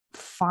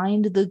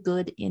find the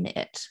good in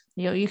it.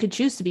 You know, you could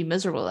choose to be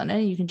miserable in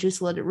it. You can choose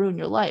to let it ruin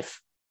your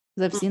life.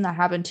 Because I've seen that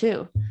happen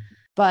too.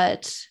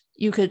 But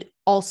you could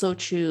also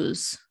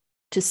choose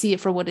to see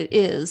it for what it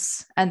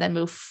is and then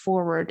move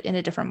forward in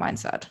a different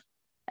mindset.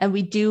 And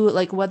we do,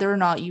 like, whether or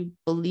not you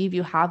believe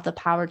you have the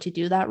power to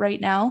do that right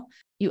now,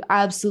 you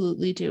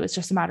absolutely do. It's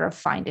just a matter of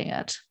finding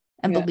it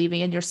and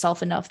believing in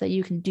yourself enough that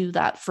you can do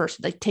that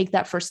first, like take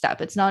that first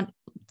step. It's not,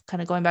 kind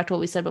of going back to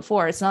what we said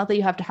before, it's not that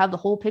you have to have the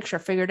whole picture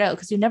figured out,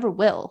 because you never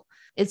will.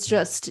 It's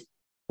just,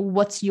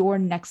 what's your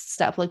next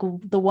step? Like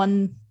the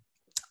one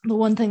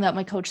thing that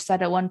my coach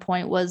said at one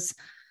point was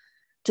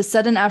to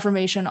set an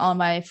affirmation on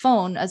my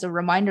phone as a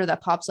reminder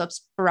that pops up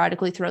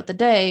sporadically throughout the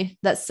day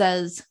that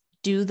says,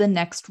 do the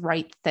next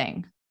right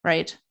thing,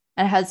 right?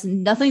 And it has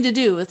nothing to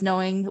do with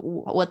knowing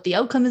what the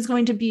outcome is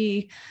going to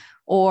be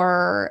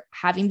or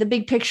having the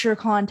big picture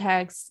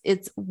context.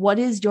 It's, what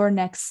is your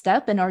next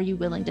step, and are you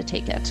willing to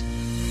take it?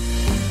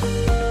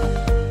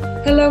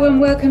 Hello and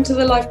welcome to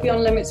the Life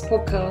Beyond Limits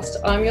podcast.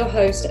 I'm your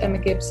host, Emma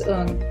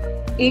Gibbs-Ung.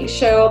 Each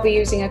show I'll be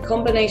using a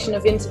combination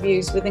of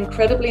interviews with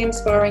incredibly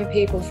inspiring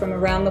people from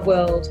around the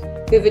world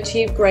who have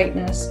achieved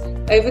greatness,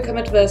 overcome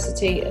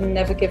adversity and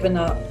never given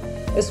up,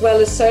 as well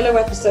as solo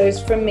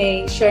episodes from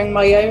me sharing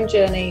my own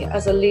journey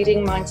as a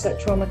leading mindset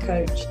trauma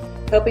coach,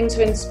 helping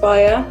to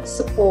inspire,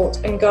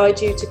 support and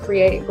guide you to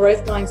create a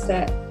growth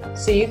mindset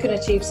so you can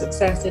achieve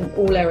success in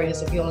all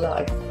areas of your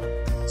life.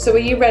 So are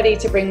you ready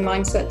to bring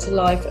mindset to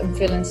life and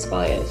feel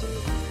inspired?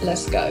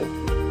 Let's go.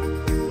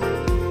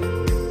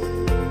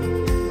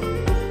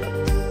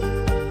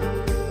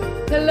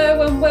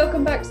 Hello and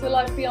welcome back to the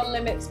Life Beyond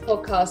Limits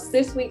podcast.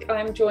 This week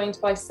I'm joined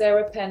by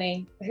Sarah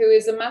Penny, who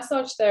is a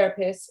massage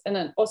therapist and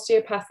an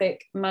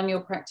osteopathic manual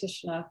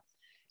practitioner,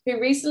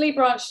 who recently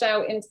branched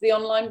out into the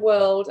online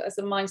world as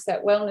a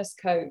mindset wellness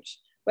coach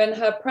when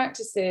her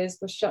practices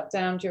were shut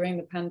down during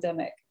the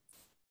pandemic.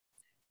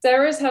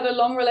 Sarah's had a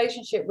long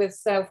relationship with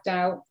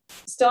self-doubt,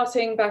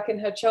 starting back in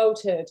her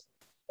childhood,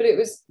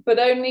 but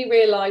only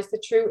realized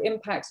the true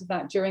impact of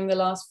that during the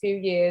last few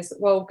years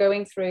while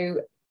going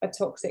through a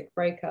toxic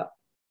breakup.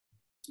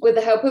 With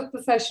the help of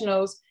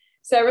professionals,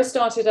 Sarah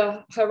started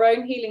her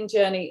own healing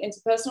journey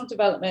into personal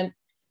development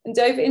and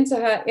dove into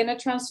her inner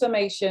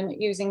transformation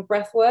using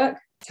breath work,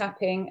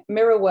 tapping,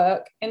 mirror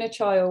work, inner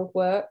child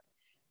work,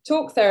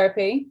 talk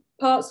therapy,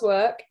 parts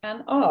work,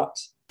 and art.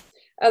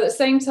 At the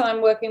same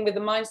time, working with a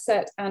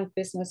mindset and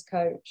business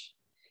coach.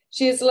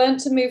 She has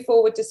learned to move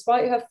forward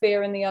despite her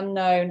fear and the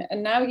unknown,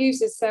 and now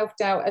uses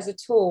self-doubt as a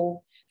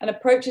tool and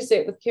approaches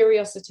it with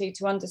curiosity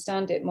to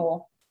understand it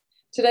more.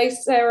 Today,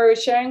 Sarah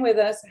is sharing with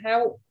us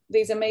how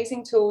these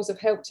amazing tools have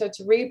helped her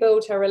to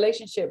rebuild her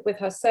relationship with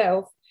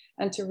herself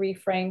and to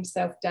reframe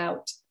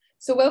self-doubt.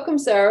 So welcome,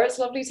 Sarah. It's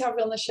lovely to have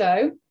you on the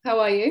show. How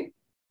are you?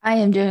 I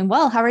am doing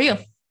well. How are you?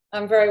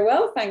 I'm very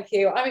well, thank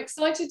you. I'm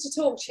excited to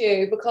talk to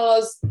you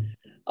because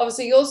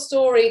obviously your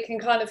story can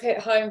kind of hit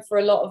home for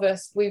a lot of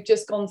us. We've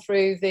just gone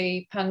through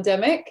the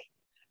pandemic.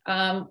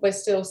 We're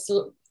still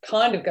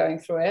kind of going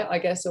through it, I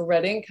guess,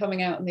 already, and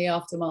coming out in the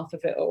aftermath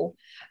of it all.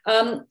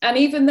 And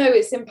even though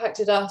it's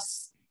impacted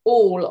us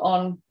all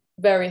on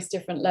various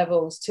different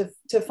levels,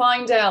 to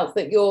find out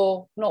that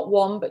your not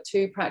one but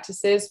two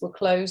practices were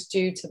closed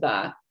due to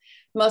that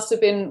must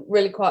have been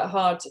really quite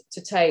hard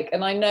to take.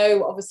 And I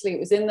know obviously it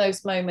was in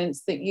those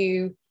moments that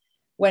you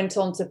went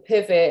on to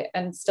pivot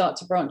and start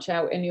to branch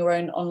out in your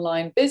own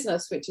online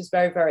business, which is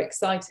very, very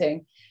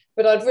exciting.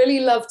 But I'd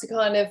really love to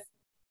kind of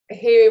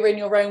hear in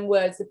your own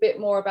words a bit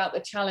more about the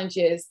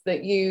challenges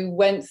that you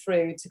went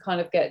through to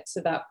kind of get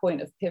to that point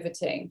of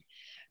pivoting,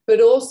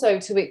 but also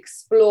to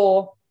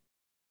explore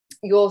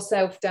your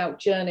self-doubt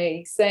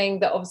journey, saying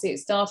that obviously it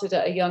started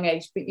at a young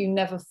age, but you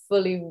never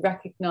fully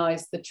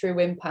recognized the true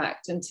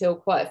impact until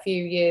quite a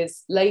few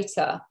years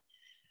later,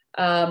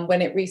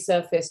 when it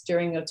resurfaced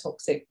during your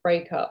toxic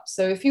breakup.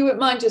 So if you wouldn't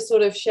mind just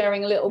sort of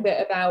sharing a little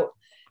bit about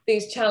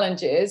these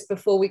challenges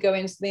before we go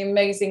into the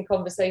amazing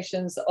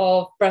conversations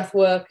of breath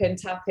work and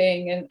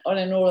tapping and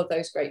all of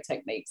those great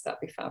techniques, that'd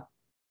be fab.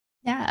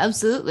 Yeah,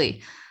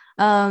 absolutely.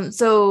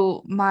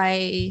 So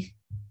my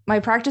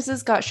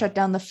practices got shut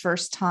down the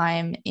first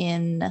time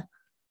in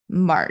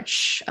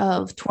March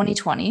of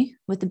 2020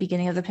 with the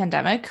beginning of the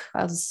pandemic,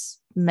 as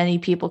many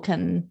people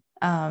can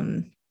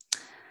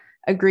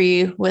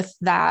agree with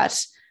that.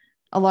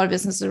 A lot of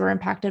businesses were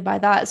impacted by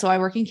that. So I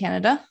work in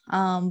Canada.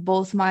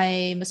 Both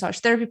my massage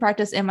therapy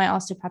practice and my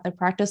osteopathic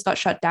practice got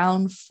shut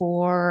down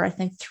for, I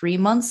think, 3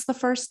 months the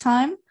first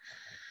time.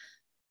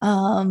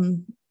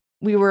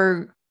 We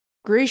were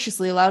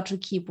graciously allowed to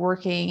keep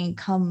working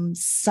come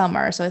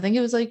summer. So I think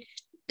it was like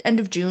end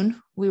of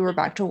June, we were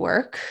back to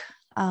work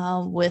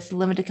with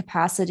limited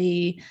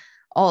capacity,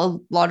 a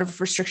lot of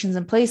restrictions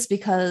in place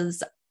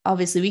because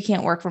obviously we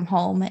can't work from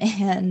home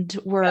and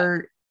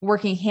we're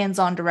working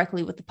hands-on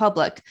directly with the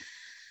public.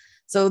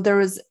 So there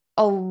was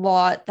a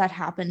lot that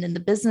happened in the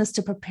business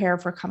to prepare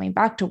for coming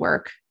back to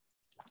work.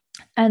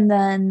 And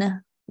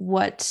then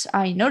what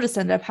I noticed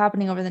ended up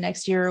happening over the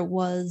next year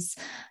was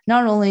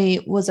not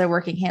only was I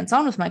working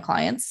hands-on with my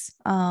clients,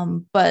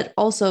 but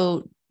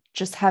also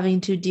just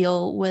having to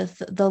deal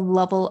with the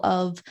level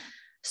of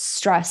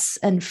stress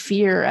and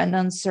fear and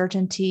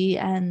uncertainty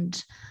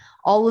and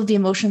all of the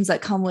emotions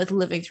that come with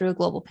living through a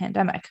global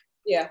pandemic.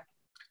 Yeah.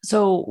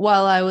 So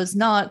while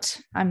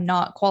I'm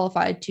not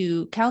qualified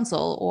to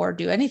counsel or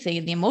do anything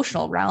in the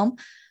emotional realm,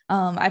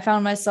 I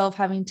found myself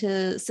having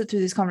to sit through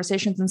these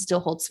conversations and still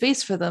hold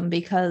space for them,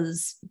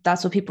 because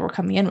that's what people were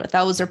coming in with.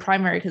 That was their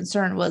primary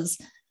concern was,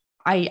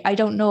 I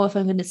don't know if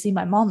I'm going to see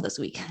my mom this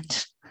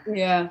weekend.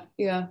 Yeah.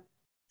 Yeah.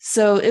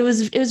 So it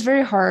was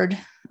very hard.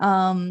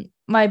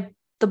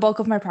 The bulk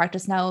of my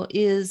practice now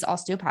is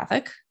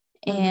osteopathic,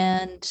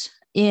 and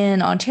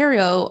in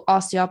Ontario,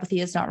 osteopathy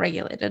is not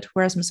regulated,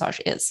 whereas massage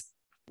is.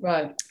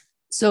 Right.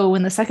 So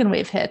when the second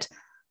wave hit,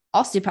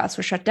 osteopaths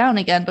were shut down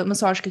again, but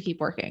massage could keep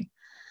working.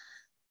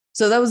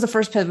 So that was the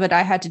first pivot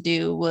I had to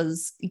do,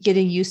 was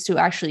getting used to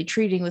actually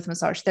treating with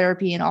massage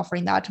therapy and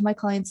offering that to my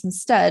clients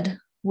instead,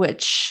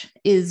 which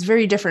is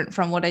very different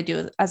from what I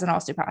do as an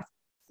osteopath.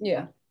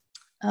 Yeah.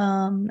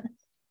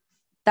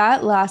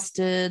 That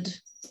lasted,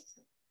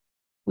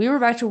 we were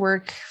back to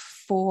work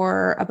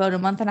for about a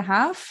month and a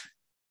half.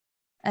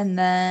 And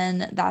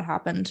then that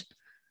happened.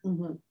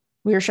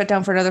 We were shut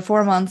down for another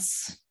 4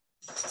 months,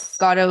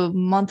 got a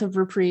month of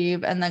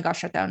reprieve, and then got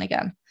shut down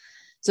again.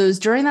 So it was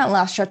during that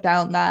last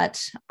shutdown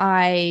that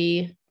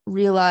I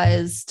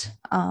realized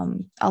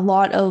a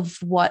lot of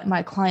what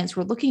my clients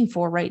were looking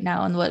for right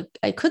now, and what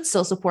I could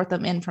still support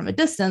them in from a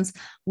distance,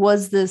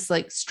 was this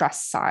like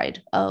stress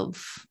side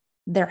of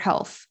their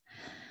health.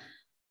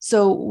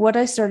 So what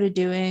I started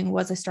doing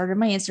was I started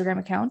my Instagram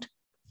account.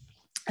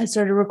 I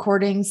started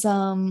recording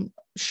some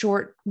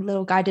short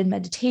little guided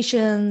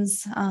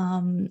meditations,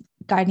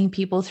 guiding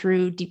people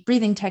through deep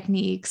breathing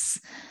techniques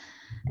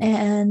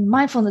and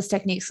mindfulness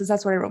techniques, because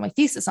that's what I wrote my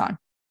thesis on.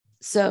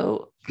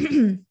 So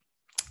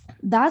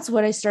that's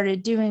what I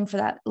started doing for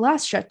that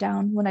last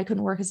shutdown when I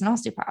couldn't work as an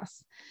osteopath.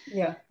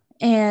 Yeah.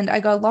 And I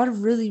got a lot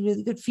of really,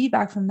 really good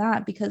feedback from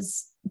that,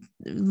 because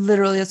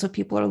literally that's what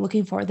people are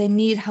looking for. They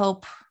need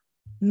help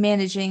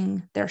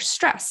managing their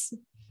stress.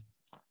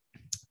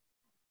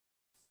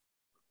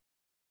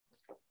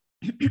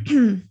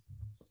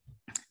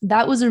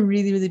 That was a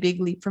really, really big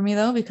leap for me,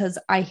 though, because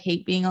I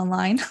hate being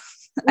online.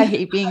 I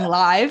hate being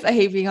live. I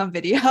hate being on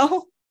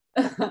video.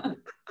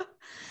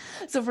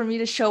 So for me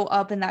to show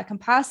up in that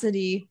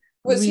capacity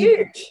was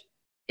huge.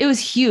 It was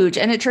huge.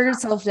 And it triggered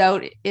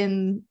self-doubt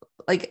in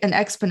like an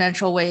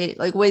exponential way,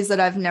 like ways that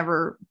I've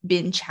never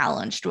been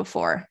challenged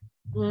before.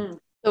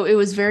 So it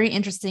was very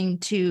interesting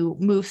to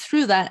move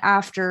through that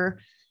after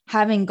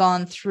having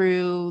gone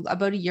through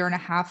about 1.5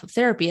 years of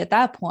therapy at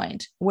that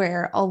point,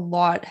 where a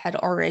lot had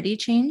already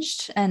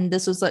changed. And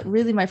this was like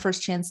really my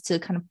first chance to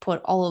kind of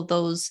put all of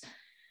those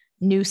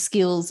new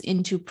skills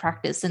into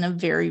practice in a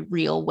very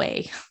real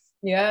way.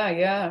 Yeah.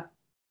 Yeah.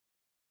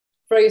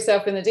 Throw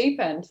yourself in the deep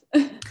end.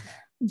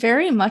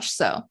 Very much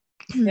so.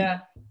 Yeah.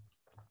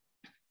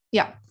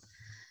 Yeah.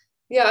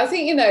 Yeah. I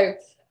think,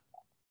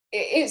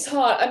 it's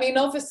hard. I mean,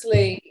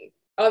 obviously,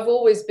 I've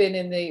always been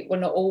in the, well,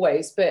 not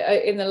always, but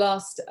in the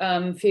last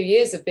few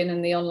years I've been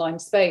in the online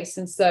space.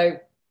 And so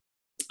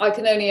I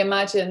can only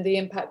imagine the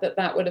impact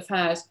that would have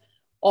had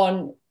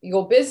on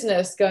your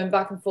business, going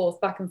back and forth.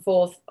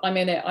 I'm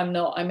in it, I'm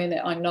not, I'm in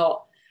it, I'm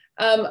not.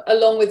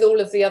 Along with all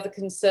of the other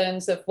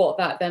concerns of what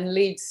that then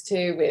leads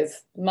to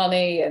with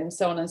money and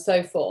so on and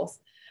so forth.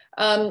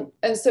 And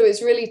so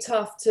it's really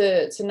tough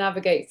to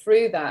navigate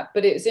through that.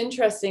 But it's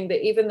interesting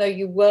that even though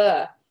you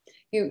were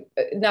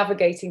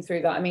navigating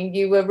through that, I mean,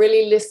 you were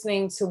really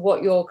listening to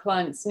what your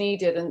clients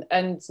needed,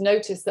 and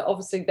noticed that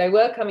obviously they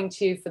were coming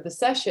to you for the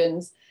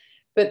sessions,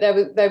 but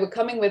they were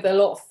coming with a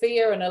lot of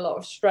fear and a lot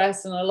of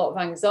stress and a lot of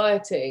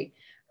anxiety,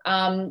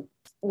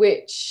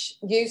 which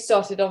you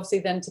started obviously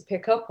then to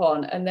pick up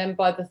on. And then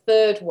by the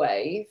third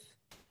wave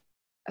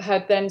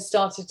had then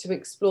started to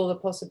explore the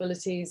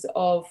possibilities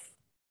of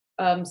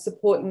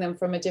supporting them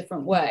from a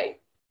different way,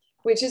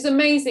 which is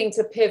amazing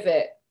to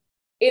pivot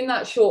in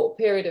that short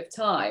period of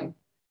time.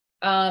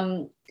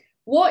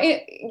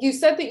 You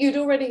said that you'd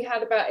already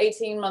had about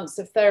 18 months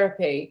of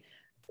therapy.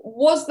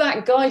 Was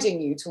that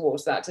guiding you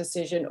towards that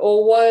decision,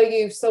 or were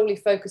you solely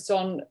focused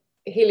on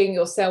healing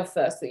yourself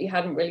first, that you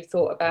hadn't really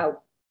thought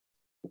about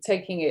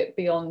taking it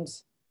beyond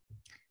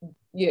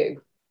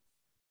you?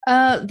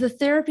 The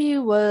therapy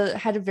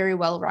had a very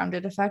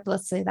well-rounded effect,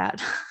 let's say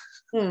that.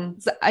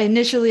 So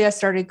I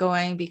started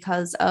going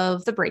because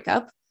of the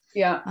breakup,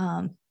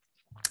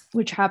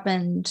 which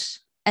happened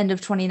end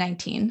of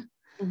 2019.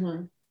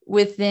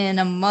 Within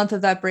a month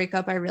of that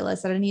breakup, I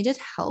realized that I needed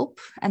help,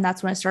 and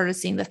that's when I started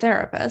seeing the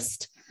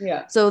therapist.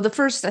 So the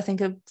first, I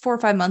think, 4 or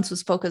 5 months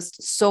was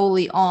focused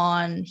solely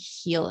on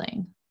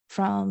healing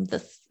from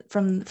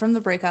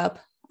the breakup,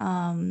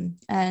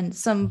 and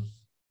some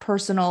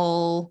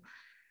personal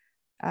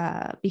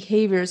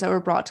behaviors that were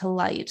brought to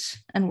light,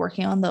 and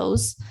working on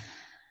those.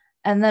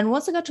 And then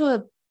once I got to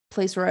a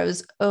place where I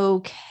was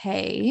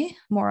okay,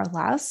 more or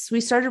less, we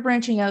started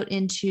branching out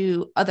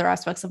into other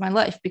aspects of my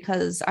life,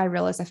 because I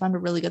realized I found a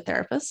really good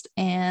therapist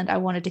and I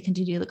wanted to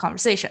continue the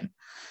conversation.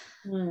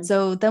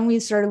 So then we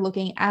started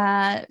looking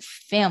at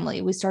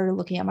family. We started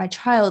looking at my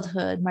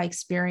childhood, my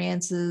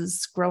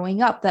experiences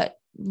growing up that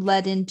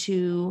led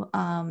into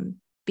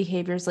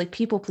behaviors like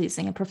people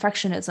pleasing and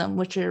perfectionism,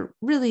 which are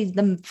really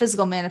the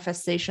physical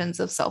manifestations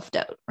of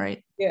self-doubt,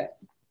 right? Yeah.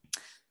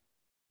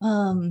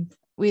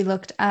 We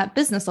looked at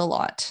business a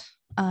lot.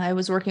 I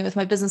was working with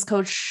my business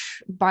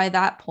coach by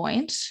that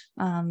point.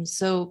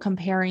 So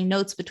comparing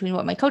notes between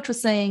what my coach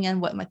was saying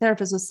and what my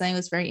therapist was saying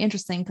was very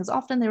interesting because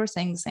often they were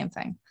saying the same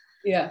thing.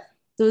 Yeah.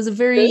 So it was a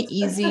very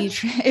easy,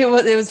 it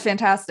was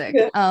fantastic.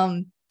 Yeah.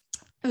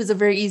 It was a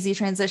very easy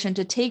transition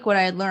to take what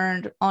I had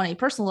learned on a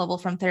personal level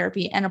from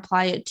therapy and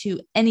apply it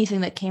to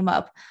anything that came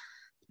up.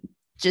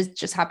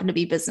 Just happened to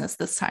be business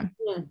this time.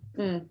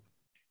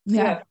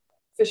 Yeah,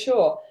 for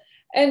sure.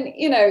 And,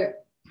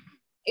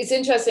 it's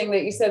interesting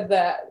that you said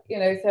that,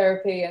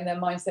 therapy and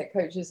then mindset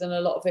coaches and a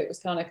lot of it was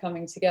kind of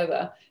coming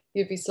together.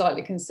 You'd be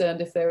slightly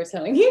concerned if they were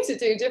telling you to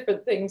do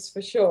different things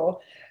for sure.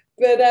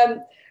 But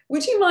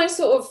would you mind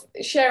sort of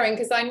sharing,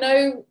 because I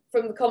know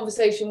from the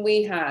conversation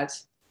we had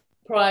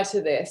prior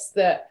to this,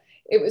 that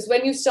it was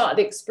when you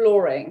started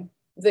exploring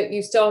that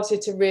you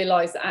started to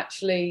realize that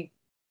actually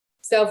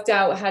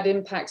self-doubt had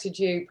impacted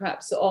you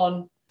perhaps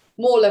on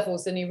more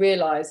levels than you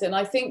realize. And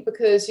I think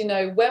because,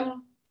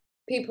 when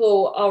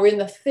people are in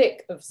the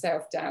thick of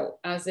self-doubt,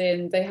 as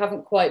in they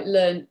haven't quite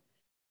learned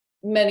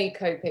many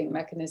coping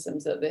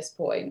mechanisms at this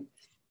point,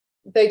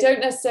 they don't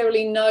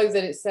necessarily know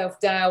that it's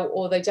self-doubt,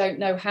 or they don't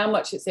know how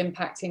much it's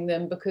impacting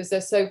them because they're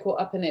so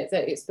caught up in it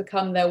that it's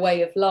become their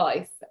way of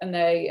life and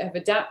they have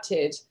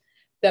adapted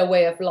their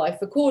way of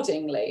life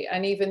accordingly.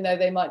 And even though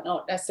they might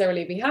not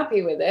necessarily be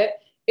happy with it,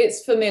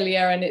 it's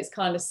familiar and it's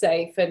kind of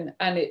safe and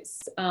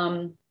it's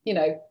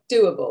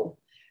doable.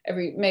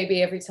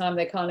 Every time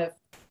they kind of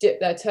dip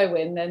their toe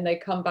in, then they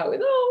come back with,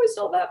 oh, it's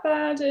not that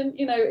bad, and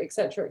et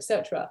cetera, et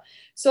cetera.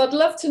 So I'd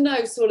love to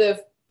know sort of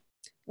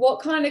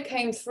what kind of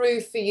came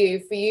through for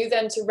you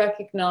then to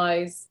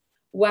recognize,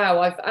 wow,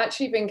 I've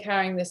actually been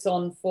carrying this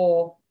on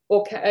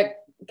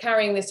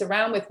carrying this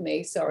around with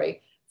me,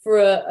 for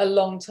a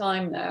long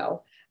time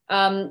now.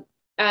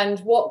 And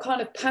what kind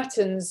of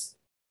patterns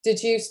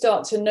did you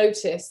start to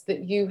notice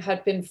that you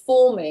had been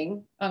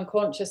forming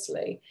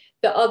unconsciously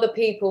that other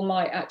people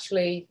might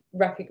actually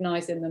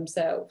recognize in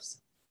themselves?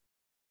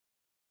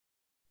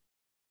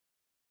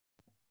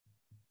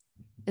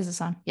 Is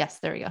this on? Yes,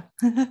 there we go.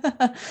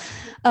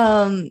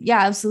 Yeah,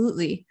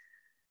 absolutely.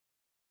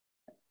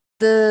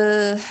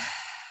 The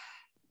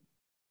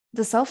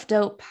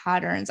self-doubt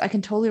patterns, I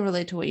can totally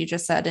relate to what you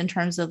just said in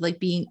terms of like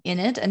being in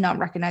it and not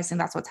recognizing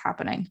that's what's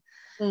happening.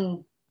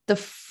 The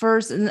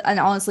first, and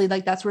honestly,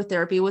 like that's where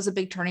therapy was a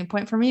big turning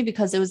point for me,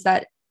 because it was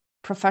that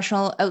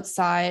professional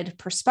outside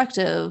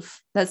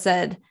perspective that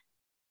said,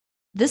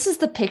 this is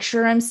the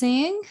picture I'm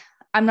seeing.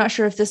 I'm not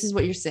sure if this is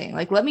what you're seeing.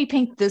 Like, let me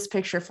paint this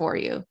picture for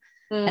you.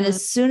 And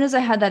as soon as I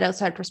had that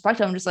outside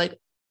perspective, I'm just like,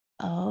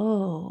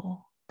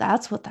 oh,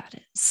 that's what that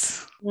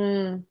is.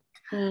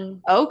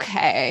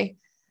 Okay.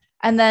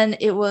 And then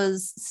it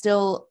was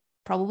still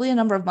probably a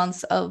number of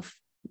months of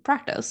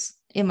practice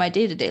in my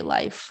day-to-day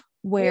life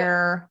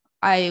where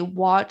I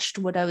watched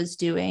what I was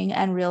doing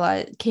and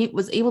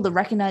was able to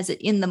recognize it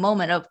in the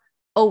moment of,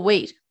 oh,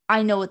 wait,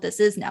 I know what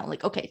this is now.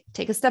 Like, okay,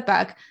 take a step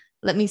back.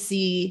 Let me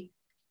see,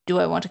 do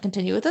I want to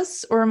continue with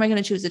this, or am I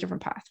going to choose a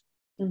different path?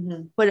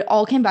 But it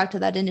all came back to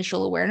that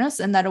initial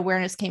awareness, and that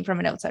awareness came from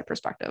an outside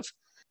perspective,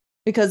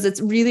 because it's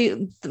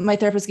really, my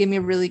therapist gave me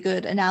a really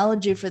good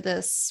analogy for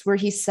this, where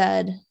he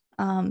said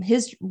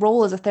his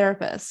role as a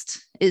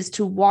therapist is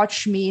to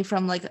watch me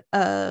from like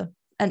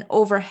an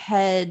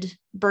overhead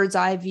bird's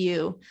eye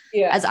view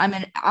as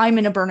I'm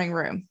in a burning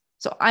room.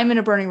 So I'm in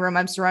a burning room.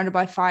 I'm surrounded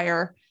by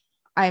fire.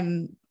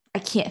 I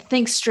can't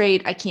think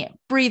straight. I can't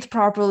breathe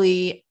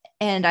properly.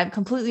 And I'm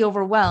completely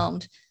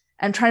overwhelmed.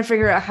 I'm trying to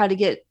figure out how to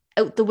get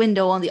out the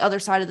window on the other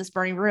side of this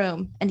burning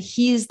room. And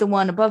he's the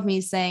one above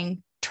me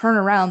saying, turn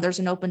around. There's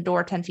an open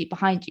door 10 feet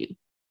behind you.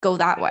 Go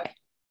that way.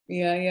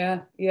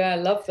 Yeah.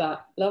 Love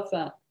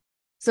that.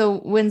 So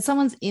when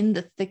someone's in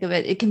the thick of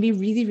it, it can be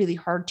really, really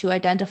hard to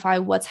identify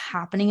what's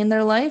happening in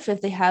their life if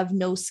they have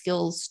no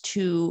skills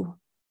to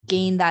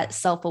gain that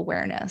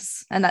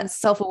self-awareness. And that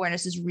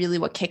self-awareness is really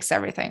what kicks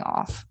everything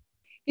off.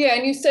 Yeah.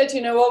 And you said,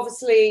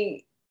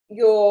 obviously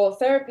your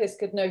therapist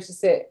could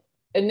notice it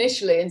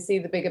initially and see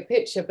the bigger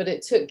picture, but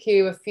it took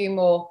you a few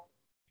more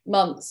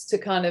months to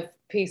kind of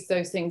piece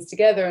those things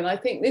together. And I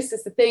think this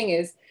is the thing,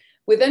 is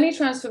with any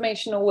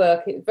transformational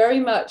work, it very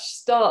much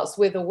starts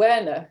with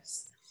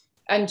awareness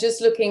and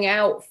just looking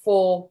out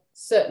for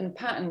certain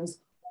patterns,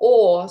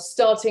 or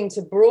starting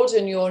to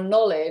broaden your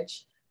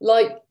knowledge,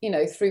 like,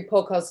 through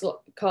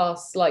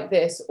podcasts like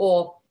this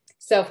or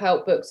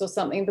self-help books or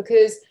something,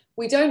 because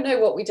we don't know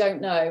what we don't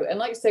know. And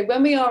like you say,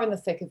 when we are in the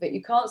thick of it,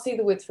 you can't see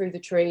the wood through the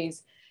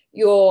trees.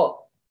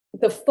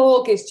 The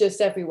fog is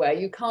just everywhere.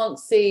 You can't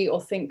see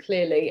or think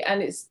clearly,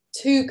 and it's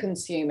too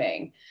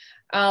consuming.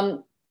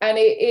 And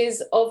it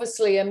is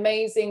obviously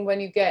amazing when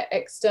you get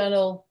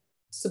external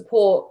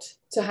support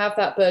to have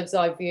that bird's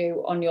eye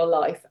view on your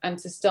life and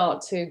to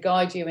start to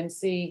guide you and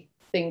see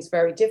things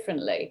very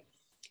differently.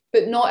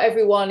 But not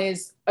everyone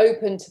is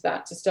open to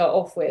that to start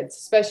off with,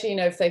 especially,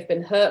 if they've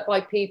been hurt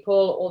by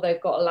people or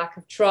they've got a lack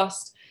of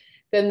trust,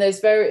 then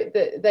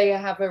they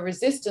have a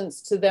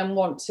resistance to then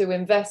want to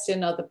invest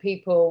in other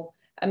people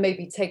and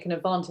maybe taken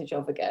advantage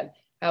of again,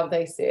 how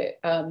they see it.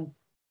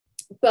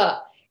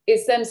 But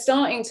it's then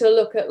starting to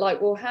look at like,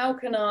 well, how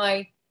can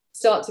I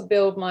start to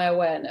build my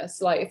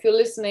awareness? Like if you're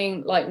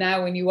listening like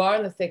now when you are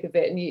in the thick of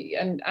it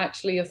and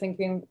actually you're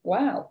thinking,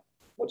 wow,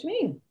 what do you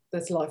mean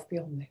there's life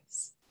beyond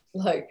this?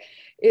 Like,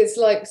 it's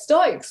like,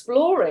 start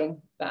exploring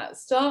that,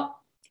 start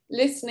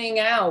listening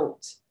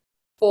out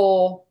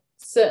for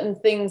certain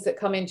things that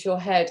come into your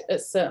head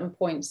at certain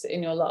points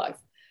in your life.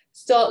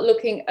 Start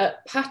looking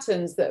at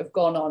patterns that have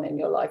gone on in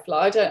your life.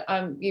 Like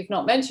you've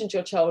not mentioned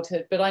your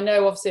childhood, but I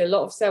know obviously a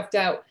lot of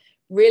self-doubt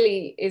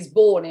really is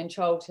born in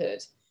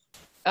childhood.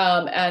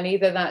 And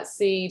either that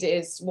seed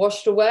is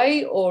washed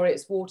away or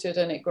it's watered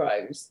and it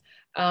grows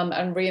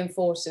and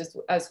reinforces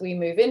as we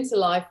move into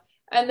life.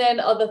 And then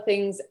other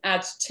things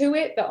add to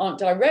it that aren't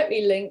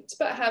directly linked,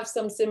 but have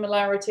some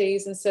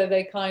similarities. And so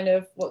they kind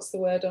of, what's the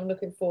word I'm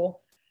looking for?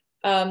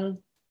 I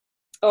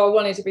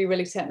wanted to be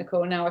really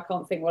technical. Now I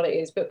can't think what it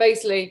is. But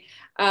basically,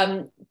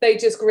 they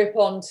just grip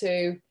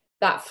onto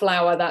that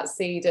flower, that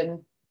seed, and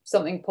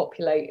something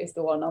populate is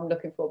the one I'm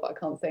looking for, but I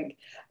can't think.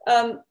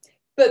 And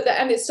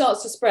it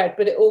starts to spread,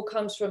 but it all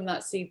comes from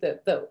that seed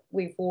that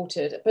we've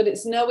watered. But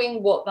it's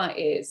knowing what that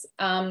is.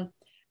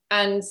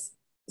 And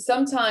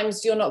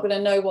sometimes you're not going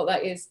to know what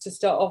that is to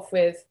start off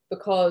with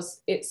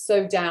because it's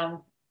so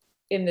down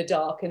in the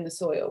dark in the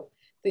soil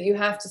that you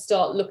have to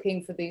start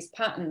looking for these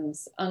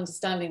patterns,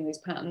 understanding these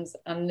patterns,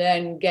 and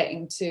then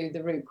getting to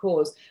the root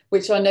cause,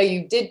 which I know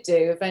you did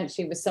do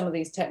eventually with some of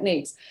these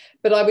techniques.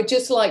 But I would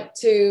just like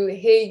to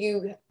hear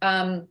you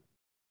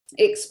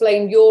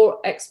explain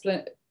your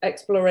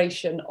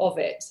exploration of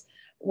it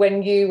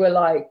when you were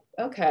like,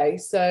 okay,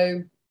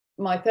 so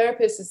my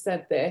therapist has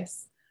said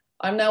this.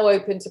 I'm now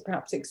open to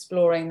perhaps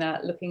exploring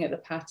that, looking at the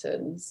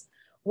patterns.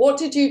 What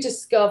did you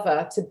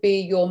discover to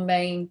be your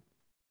main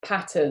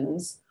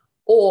patterns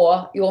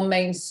or your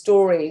main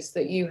stories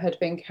that you had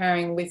been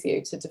carrying with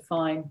you to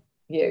define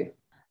you?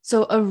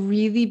 So a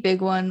really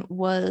big one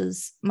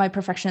was my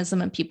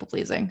perfectionism and people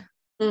pleasing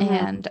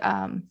and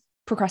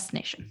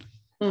procrastination.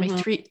 My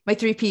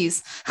three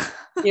P's.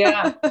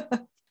 Yeah.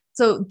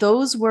 So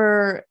those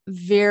were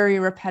very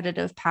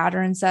repetitive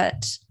patterns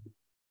that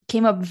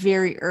came up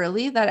very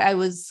early that I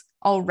was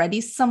already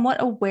somewhat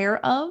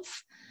aware of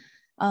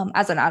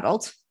as an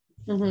adult,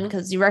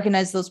 because you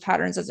recognize those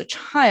patterns as a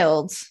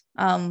child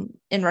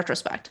in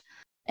retrospect.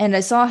 And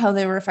I saw how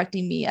they were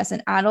affecting me as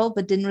an adult,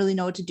 but didn't really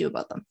know what to do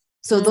about them.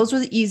 So those were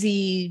the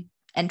easy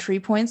entry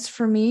points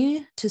for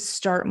me to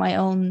start my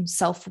own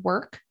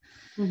self-work.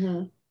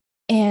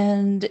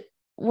 And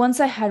once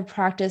I had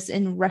practice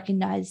in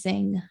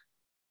recognizing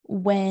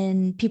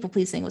when people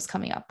pleasing was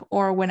coming up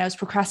or when I was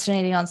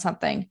procrastinating on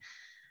something,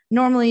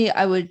 normally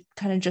I would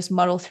kind of just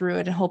muddle through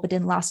it and hope it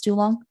didn't last too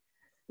long.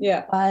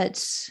 Yeah.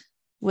 But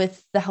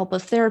with the help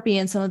of therapy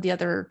and some of the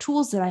other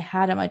tools that I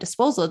had at my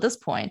disposal at this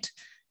point,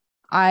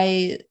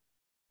 I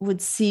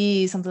would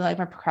see something like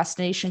my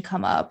procrastination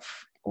come up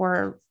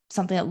or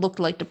something that looked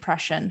like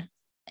depression.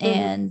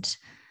 And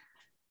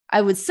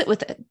I would sit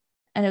with it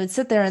and I would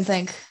sit there and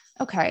think,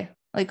 okay,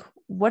 like,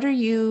 what are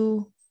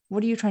you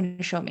trying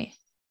to show me?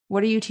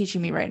 What are you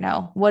teaching me right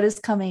now? What is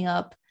coming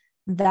up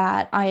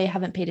that I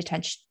haven't paid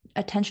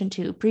attention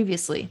to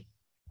previously?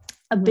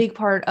 A big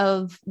part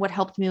of what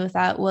helped me with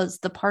that was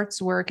the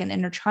parts work and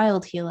inner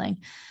child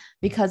healing,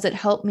 because it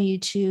helped me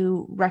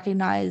to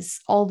recognize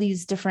all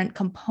these different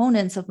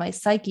components of my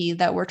psyche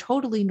that were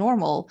totally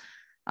normal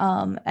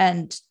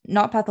and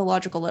not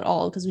pathological at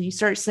all. Because when you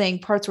start saying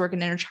parts work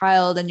and inner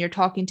child and you're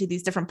talking to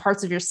these different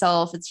parts of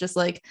yourself, it's just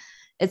like,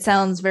 it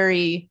sounds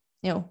very,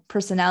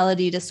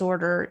 personality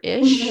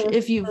disorder-ish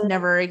if you've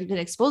never been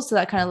exposed to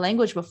that kind of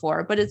language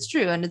before. But it's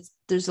true. And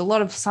there's a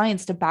lot of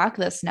science to back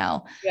this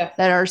now,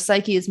 that our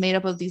psyche is made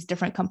up of these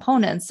different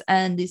components,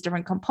 and these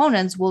different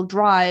components will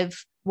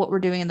drive what we're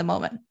doing in the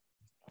moment.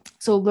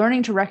 So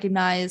learning to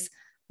recognize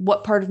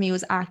what part of me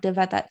was active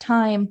at that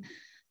time,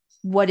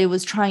 what it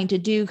was trying to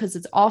do, because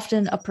it's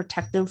often a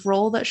protective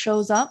role that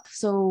shows up.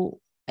 So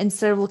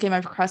instead of looking at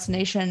my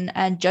procrastination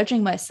and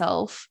judging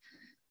myself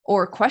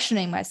or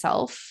questioning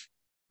myself,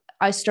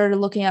 I started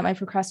looking at my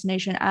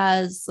procrastination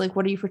as like,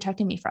 what are you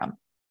protecting me from?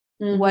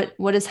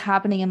 What is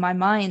happening in my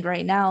mind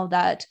right now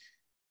that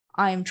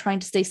I'm trying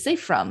to stay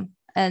safe from?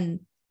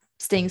 And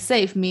staying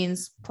safe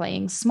means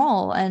playing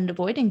small and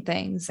avoiding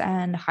things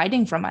and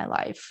hiding from my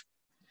life.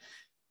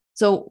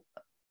 So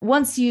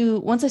once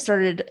I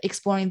started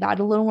exploring that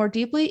a little more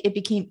deeply, it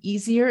became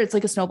easier. It's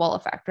like a snowball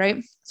effect,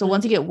 right? So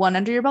once you get one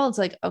under your belt, it's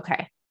like,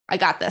 okay, I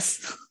got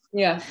this.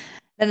 Yeah.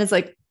 And it's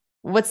like,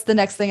 what's the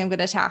next thing I'm going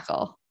to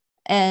tackle?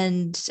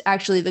 And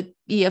actually the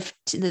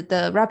EFT,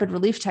 the rapid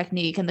relief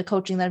technique and the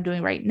coaching that I'm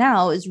doing right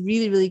now is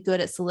really, really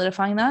good at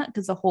solidifying that,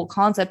 because the whole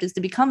concept is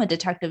to become a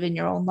detective in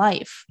your own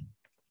life.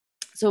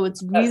 So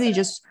it's really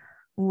just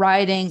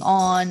riding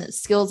on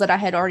skills that I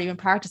had already been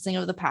practicing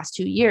over the past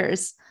 2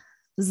 years.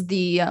 This is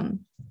the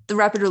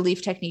rapid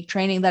relief technique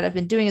training that I've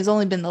been doing has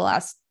only been the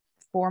last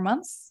 4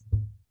 months.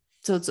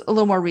 So it's a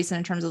little more recent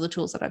in terms of the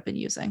tools that I've been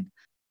using.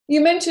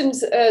 You mentioned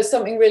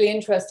something really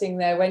interesting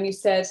there when you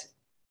said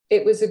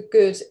it was a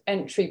good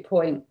entry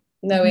point,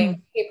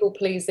 knowing people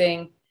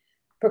pleasing,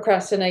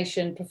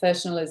 procrastination,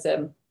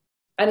 professionalism.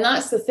 And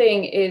that's the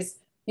thing, is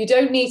you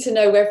don't need to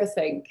know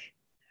everything.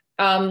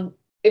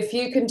 If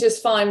you can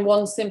just find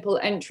one simple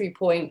entry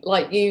point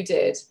like you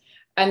did,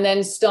 and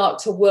then start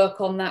to work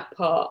on that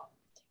part,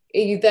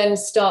 it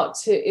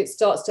starts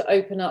to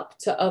open up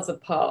to other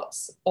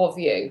parts of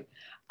you.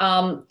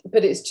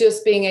 But it's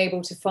just being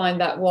able to find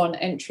that one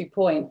entry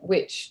point,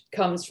 which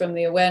comes from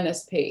the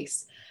awareness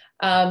piece.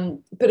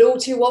 But all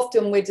too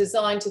often we're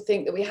designed to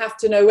think that we have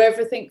to know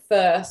everything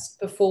first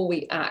before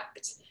we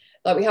act.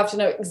 Like we have to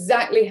know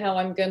exactly how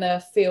I'm going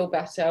to feel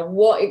better,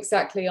 what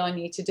exactly I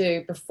need to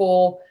do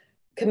before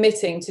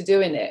committing to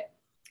doing it.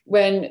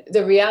 When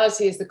the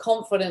reality is the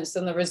confidence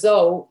and the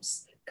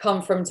results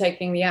come from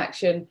taking the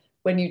action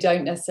when you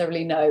don't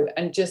necessarily know,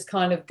 and just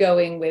kind of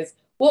going with,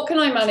 what can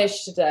I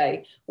manage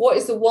today? What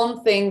is the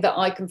one thing that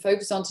I can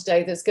focus on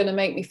today that's going to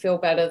make me feel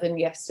better than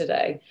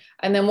yesterday?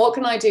 And then what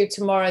can I do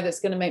tomorrow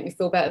that's going to make me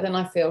feel better than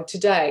I feel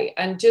today?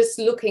 And just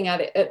looking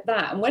at it at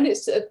that. And when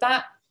it's at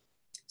that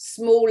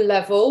small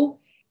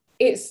level,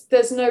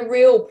 there's no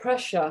real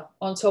pressure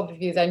on top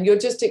of you then. You're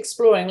just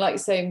exploring, like you're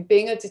saying,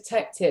 being a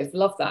detective.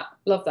 Love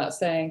that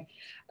saying.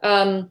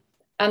 And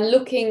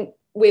looking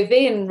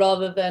within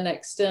rather than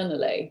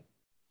externally.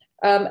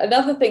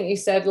 Another thing you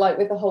said, like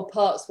with the whole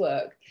parts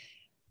work,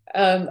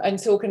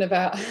 and talking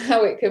about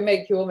how it can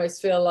make you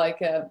almost feel like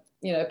a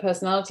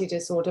personality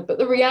disorder. But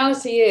the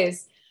reality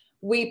is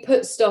we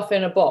put stuff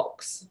in a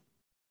box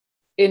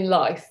in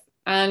life,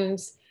 and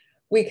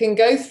we can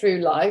go through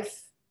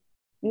life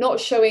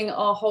not showing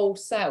our whole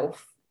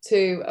self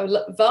to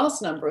a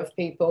vast number of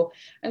people,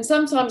 and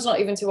sometimes not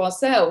even to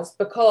ourselves,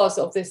 because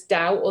of this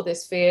doubt or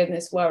this fear and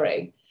this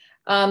worry.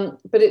 But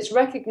it's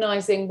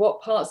recognizing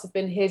what parts have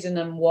been hidden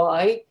and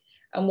why,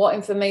 and what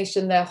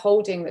information they're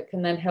holding that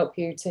can then help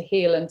you to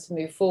heal and to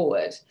move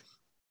forward.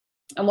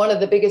 And one of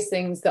the biggest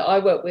things that I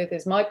work with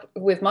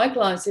with my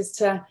clients is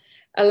to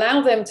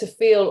allow them to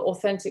feel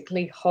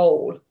authentically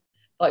whole,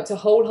 like to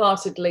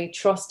wholeheartedly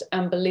trust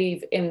and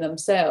believe in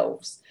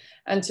themselves,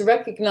 and to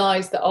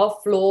recognize that our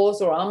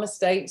flaws or our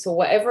mistakes or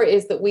whatever it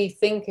is that we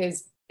think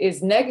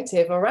is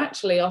negative are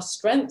actually our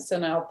strengths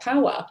and our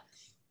power,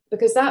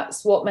 because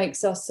that's what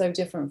makes us so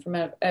different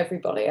from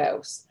everybody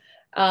else.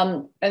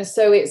 And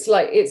so it's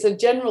a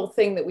general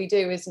thing that we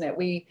do, isn't it?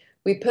 We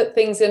put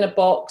things in a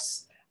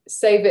box,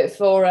 save it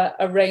for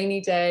a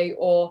rainy day,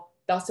 or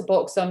that's a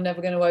box I'm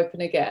never going to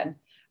open again,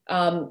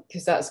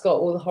 because that's got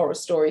all the horror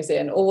stories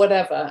in, or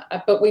whatever.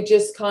 But we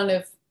just kind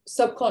of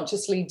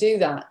subconsciously do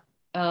that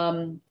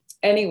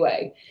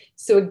anyway.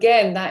 So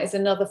again, that is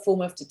another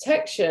form of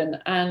detection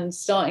and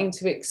starting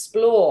to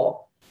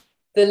explore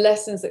the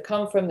lessons that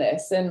come from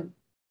this. And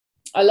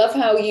I love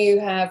how you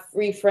have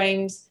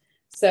reframed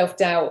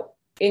self-doubt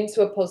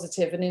into a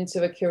positive and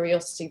into a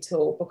curiosity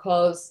tool,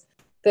 because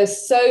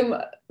there's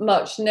so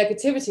much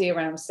negativity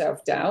around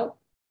self-doubt,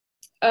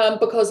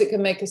 because it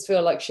can make us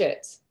feel like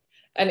shit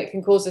and it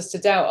can cause us to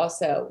doubt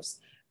ourselves.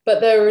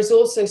 But there is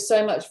also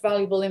so much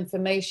valuable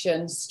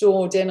information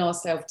stored in our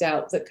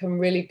self-doubt that can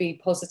really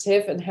be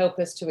positive and help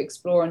us to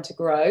explore and to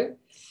grow.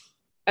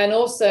 And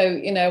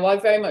also, I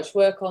very much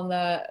work on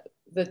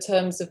the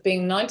terms of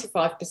being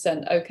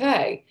 95%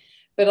 okay.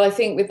 But I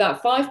think with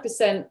that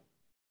 5%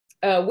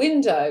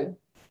 window,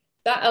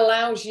 that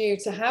allows you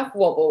to have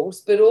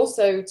wobbles, but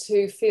also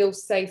to feel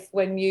safe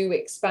when you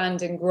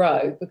expand and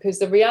grow. Because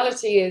the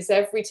reality is,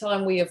 every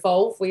time we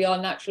evolve, we are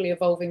naturally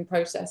evolving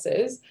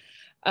processes.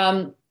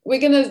 We're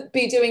going to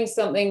be doing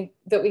something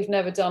that we've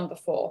never done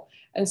before.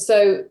 And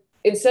so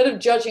instead of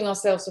judging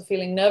ourselves or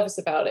feeling nervous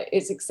about it,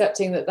 it's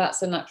accepting that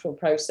that's a natural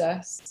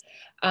process.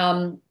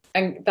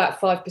 And that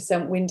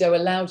 5% window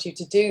allows you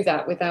to do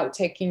that without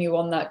taking you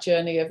on that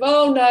journey of,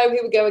 oh no,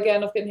 here we go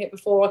again, I've been hit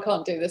before, I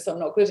can't do this, I'm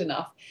not good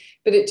enough.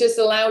 But it just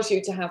allows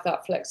you to have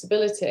that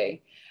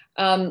flexibility.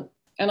 And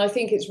I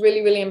think it's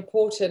really, really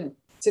important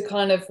to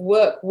kind of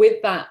work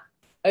with that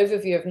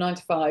overview of 9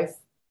 to 5,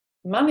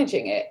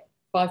 managing it,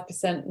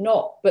 5%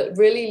 not, but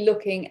really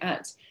looking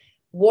at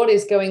what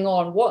is going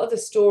on, what are the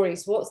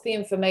stories, what's the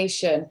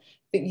information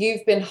that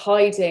you've been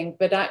hiding,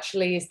 but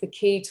actually is the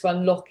key to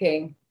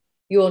unlocking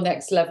your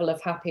next level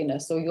of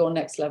happiness or your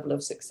next level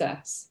of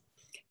success.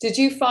 Did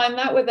you find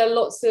that? Were there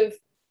lots of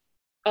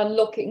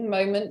unlocking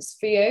moments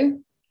for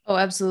you? Oh,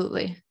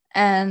 absolutely.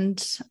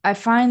 And I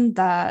find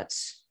that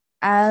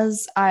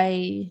as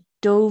I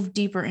dove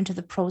deeper into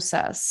the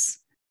process,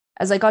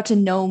 as I got to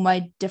know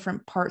my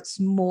different parts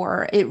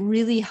more, it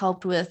really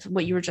helped with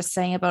what you were just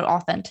saying about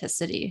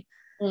authenticity.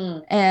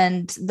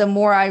 And the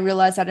more I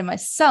realized that in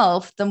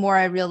myself, the more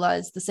I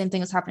realized the same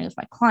thing was happening with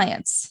my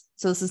clients.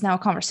 So this is now a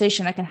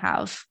conversation I can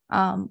have,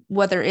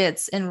 whether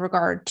it's in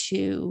regard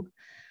to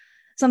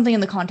something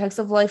in the context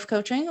of life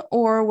coaching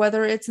or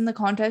whether it's in the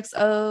context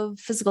of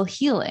physical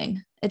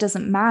healing, it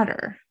doesn't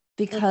matter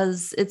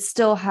because it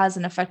still has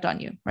an effect on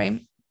you,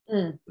 right?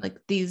 Like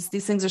these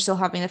things are still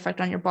having an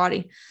effect on your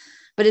body.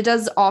 But it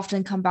does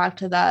often come back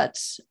to that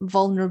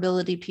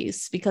vulnerability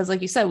piece because,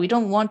 like you said, we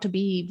don't want to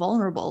be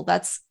vulnerable.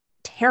 That's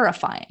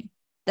terrifying.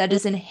 That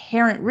is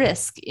inherent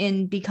risk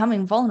in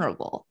becoming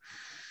vulnerable.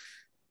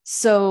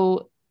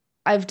 So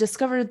I've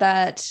discovered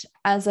that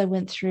as I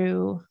went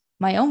through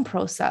my own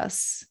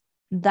process,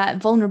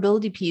 that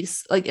vulnerability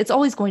piece, like it's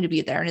always going to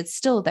be there and it's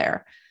still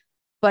there.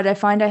 But I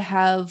find I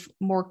have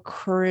more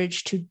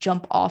courage to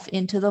jump off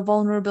into the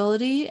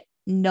vulnerability,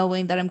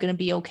 knowing that I'm going to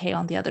be okay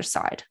on the other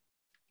side.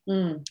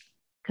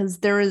 Because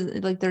there's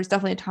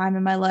definitely a time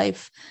in my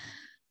life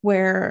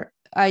where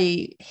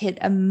I hit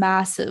a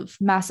massive,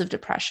 massive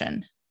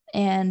depression.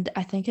 And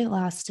I think it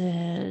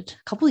lasted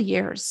a couple of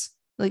years.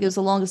 Like it was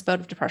the longest bout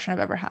of depression I've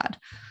ever had.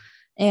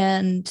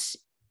 And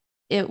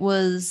it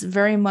was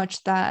very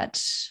much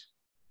that,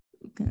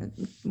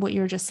 what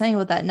you were just saying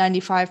with that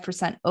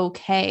 95%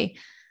 okay.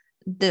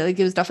 Like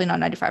it was definitely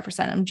not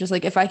 95%. I'm just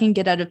like, if I can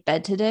get out of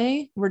bed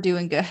today, we're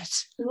doing good.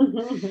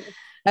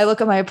 I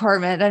look at my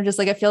apartment, I'm just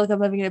like, I feel like I'm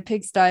living in a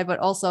pigsty, but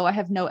also I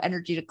have no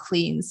energy to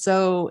clean.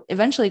 So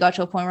eventually got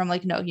to a point where I'm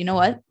like, no, you know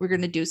what? We're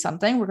going to do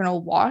something. We're going to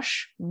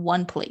wash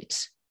one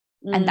plate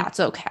and that's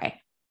okay.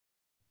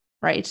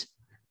 Right.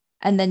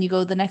 And then you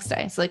go the next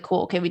day. It's like,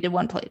 cool. Okay. We did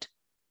one plate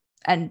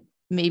and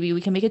maybe we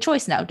can make a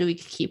choice now. Do we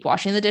keep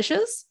washing the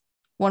dishes?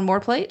 One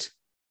more plate?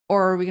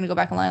 Or are we going to go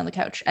back and lie on the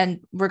couch? And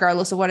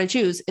regardless of what I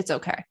choose, it's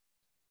okay.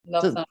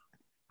 Love that.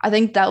 I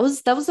think that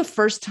was the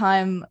first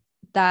time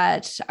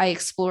that I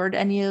explored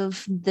any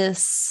of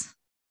this,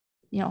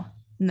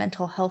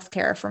 mental health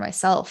care for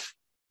myself.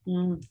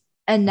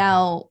 And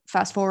now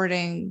fast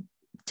forwarding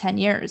 10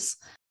 years,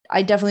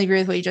 I definitely agree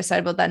with what you just said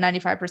about that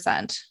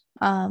 95%,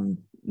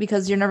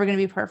 because you're never going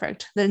to be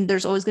perfect. Then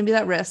there's always going to be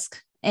that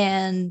risk.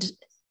 And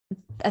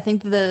I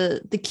think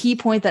the key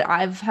point that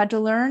I've had to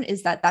learn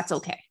is that that's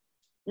okay.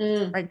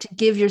 Right.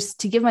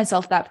 To give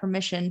myself that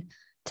permission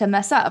to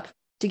mess up,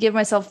 to give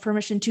myself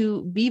permission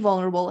to be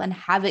vulnerable and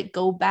have it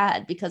go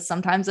bad, because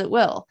sometimes it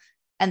will.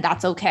 And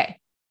that's okay.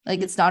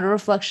 Like it's not a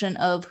reflection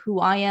of who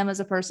I am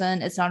as a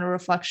person. It's not a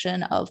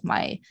reflection of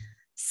my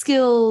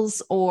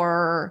skills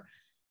or,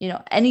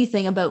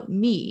 anything about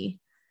me.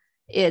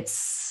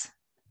 It's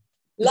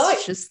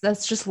life.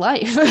 That's just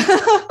life.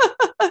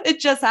 It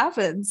just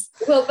happens.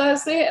 Well,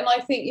 that's it. And I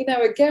think,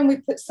 again, we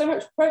put so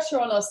much pressure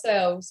on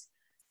ourselves.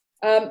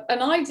 And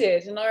I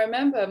did. And I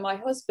remember my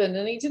husband,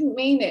 and he didn't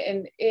mean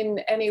it in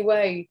any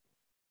way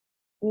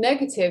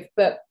negative,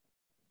 but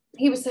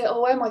he would say,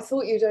 oh, Em, I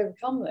thought you'd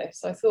overcome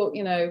this. I thought,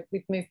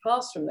 we'd move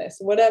past from this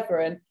or whatever.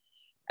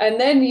 And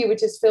then you would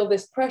just feel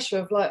this pressure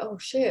of like, oh,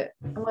 shit,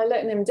 am I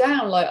letting him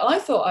down? Like, I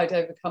thought I'd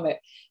overcome it,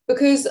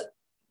 because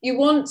you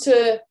want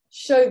to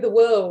show the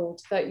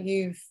world that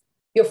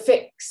you're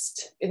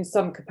fixed in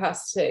some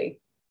capacity.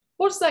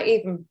 What does that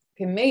even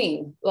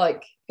mean?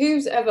 Like,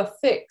 who's ever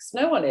fixed?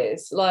 No one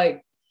is.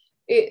 Like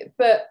it.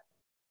 But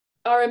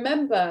I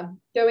remember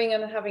going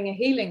and having a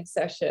healing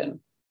session,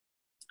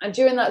 and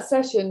during that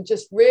session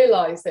just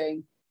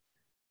realizing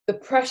the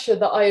pressure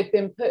that I had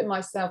been putting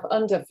myself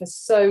under for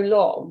so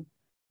long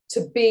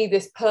to be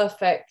this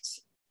perfect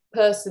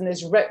person,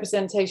 this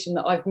representation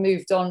that I've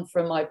moved on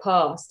from my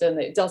past and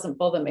it doesn't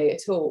bother me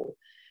at all.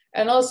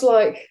 And I was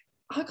like,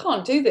 I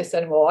can't do this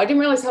anymore. I didn't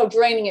realize how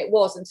draining it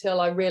was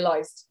until I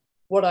realized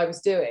what I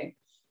was doing.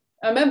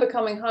 I remember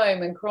coming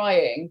home and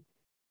crying,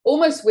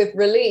 almost with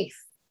relief,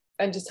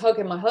 and just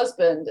hugging my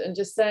husband and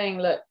just saying,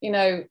 look,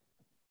 I'm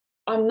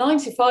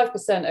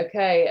 95%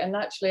 okay. And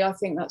actually, I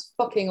think that's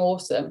fucking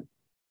awesome.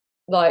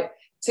 Like,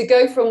 to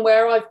go from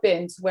where I've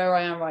been to where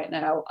I am right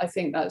now, I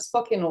think that's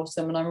fucking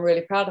awesome. And I'm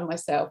really proud of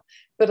myself.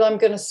 But I'm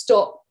going to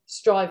stop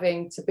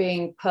striving to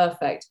being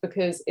perfect,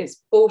 because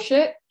it's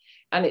bullshit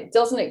and it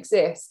doesn't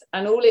exist.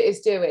 And all it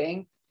is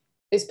doing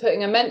is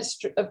putting immense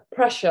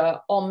pressure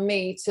on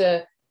me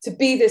to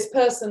be this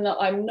person that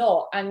I'm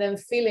not, and then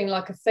feeling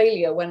like a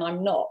failure when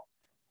I'm not.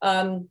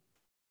 And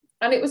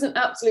it was an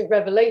absolute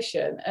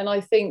revelation. And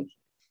I think,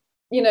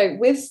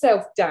 with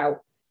self-doubt,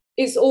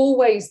 it's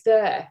always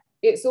there.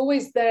 It's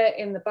always there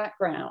in the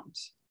background.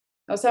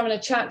 I was having a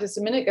chat just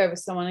a minute ago with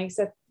someone, and he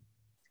said,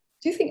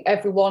 do you think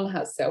everyone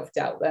has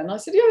self-doubt then? I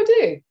said, yeah, I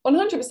do.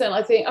 100%.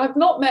 I think I've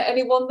not met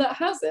anyone that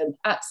hasn't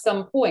at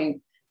some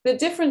point. The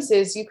difference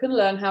is you can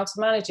learn how to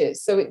manage it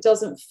so it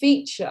doesn't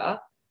feature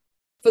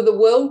for the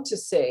world to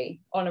see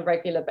on a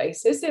regular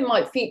basis. It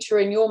might feature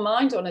in your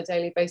mind on a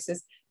daily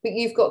basis, but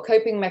you've got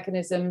coping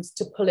mechanisms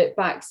to pull it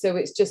back so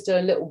it's just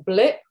a little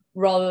blip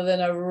rather than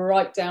a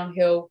right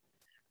downhill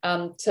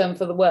turn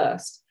for the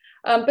worst.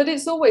 But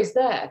it's always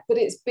there, but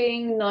it's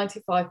being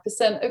 95%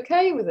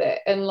 okay with it.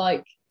 And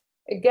like,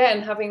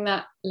 again, having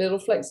that little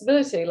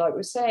flexibility, like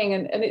we're saying,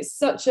 and it's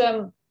such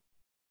a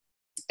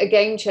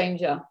game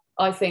changer,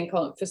 I think,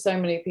 for so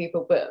many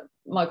people, but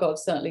my God,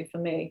 certainly for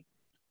me,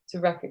 to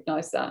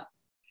recognize that.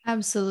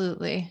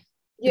 Absolutely.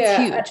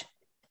 Yeah, it's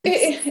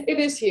huge. It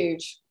is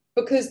huge.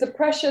 because the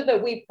pressure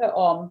that we put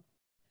on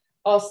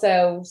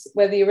ourselves,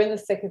 whether you're in the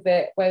thick of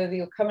it, whether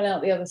you're coming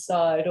out the other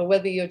side, or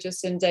whether you're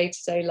just in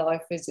day-to-day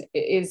life,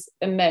 is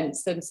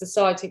immense. And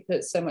society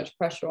puts so much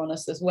pressure on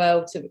us as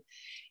well to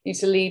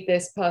lead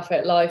this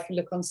perfect life. You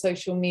look on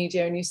social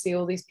media and you see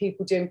all these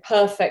people doing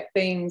perfect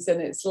things,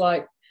 and it's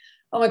like,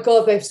 oh my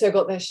God, they've still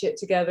got their shit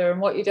together. And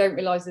what you don't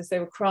realize is they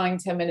were crying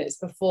 10 minutes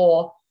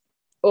before,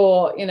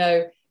 or, you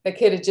know, their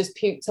kid had just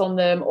puked on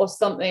them or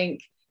something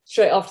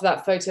straight after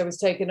that photo was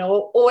taken,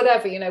 or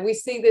whatever. You know, we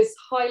see this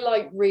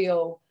highlight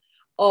reel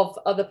of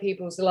other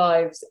people's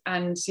lives,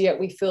 and yet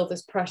we feel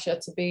this pressure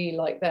to be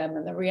like them.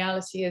 And the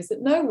reality is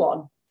that no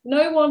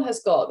one has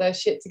got their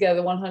shit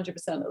together 100% of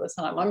the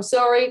time. I'm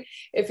sorry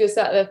if you're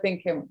sat there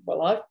thinking,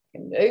 well, I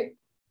can do.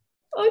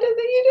 I don't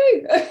think you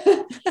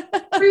do.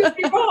 Prove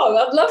me wrong.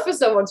 I'd love for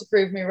someone to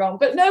prove me wrong,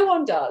 but no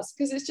one does,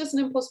 because it's just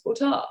an impossible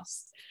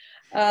task.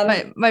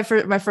 My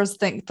first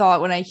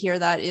thought when I hear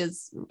that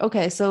is,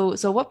 okay, so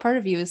what part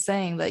of you is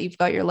saying that you've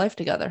got your life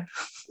together?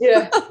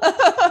 Yeah,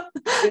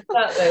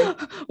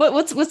 exactly.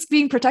 What's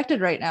being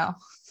protected right now?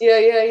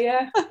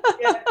 Yeah.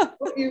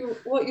 What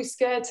you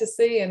scared to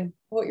see and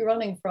what you're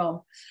running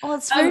from. Well,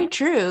 it's very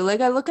true.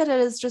 Like, I look at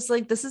it as just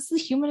like, this is the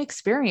human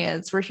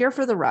experience. We're here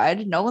for the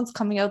ride. No one's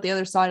coming out the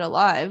other side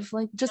alive.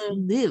 Like, just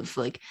live.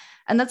 Like,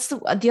 and that's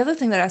the other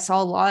thing that I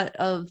saw a lot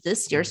of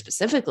this year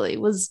specifically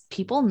was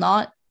people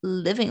not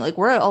living. Like,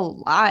 we're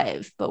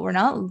alive, but we're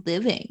not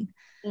living.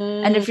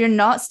 And if you're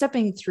not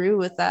stepping through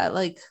with that,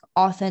 like,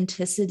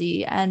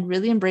 authenticity and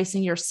really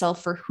embracing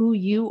yourself for who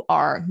you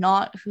are,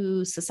 not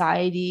who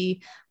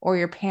society or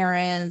your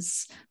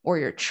parents or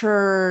your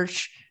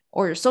church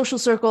or your social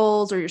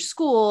circles or your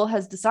school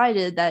has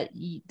decided that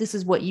this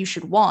is what you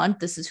should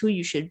want, this is who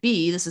you should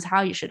be, this is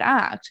how you should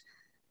act,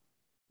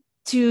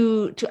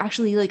 to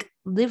actually like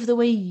live the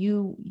way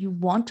you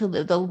want to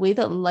live, the way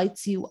that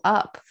lights you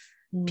up.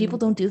 People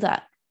don't do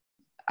that.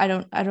 I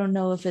don't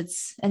know if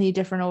it's any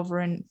different over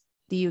in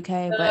the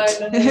UK, but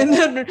no.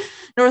 in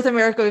North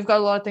America, we've got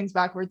a lot of things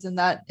backwards in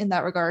that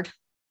regard.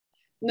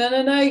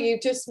 No. You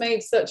just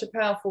made such a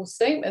powerful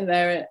statement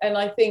there. And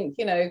I think,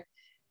 you know,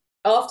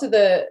 after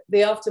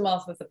the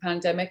aftermath of the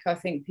pandemic, I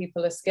think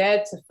people are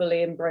scared to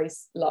fully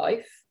embrace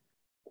life.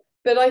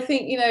 But I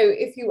think, you know,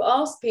 if you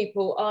ask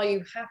people, are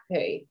you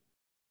happy?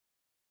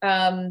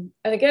 And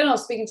again, I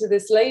was speaking to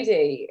this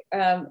lady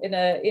in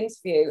an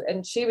interview,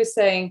 and she was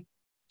saying,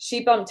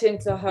 she bumped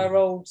into her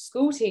old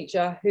school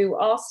teacher who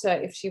asked her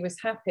if she was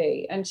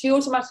happy. And she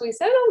automatically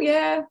said, oh,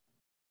 yeah.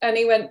 And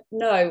he went,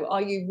 no,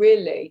 are you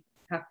really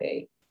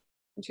happy?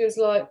 And she was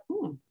like,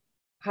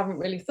 haven't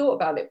really thought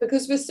about it,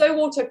 because we're so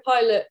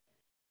autopilot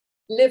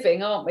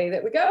living, aren't we,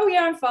 that we go, oh,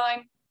 yeah, I'm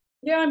fine.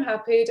 Yeah, I'm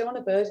happy. Don't want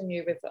to burden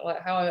you with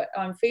like how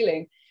I'm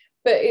feeling.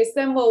 But it's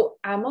then, well,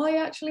 am I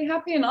actually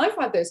happy? And I've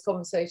had those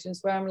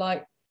conversations where I'm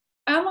like,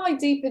 am I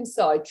deep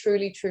inside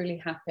truly,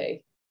 truly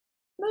happy?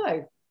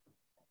 No.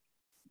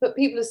 But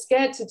people are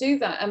scared to do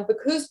that. And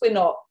because we're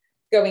not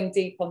going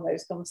deep on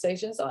those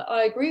conversations,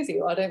 I agree with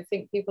you. I don't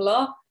think people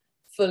are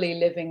fully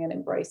living and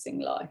embracing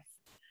life.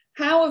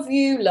 How have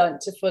you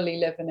learned to fully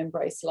live and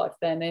embrace life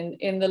then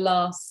in the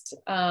last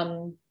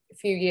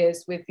few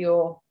years with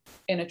your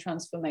inner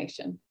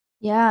transformation?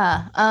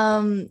 Yeah.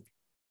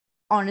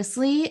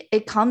 Honestly,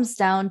 it comes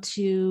down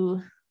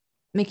to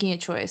making a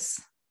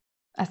choice,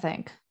 I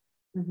think.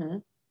 Mm-hmm.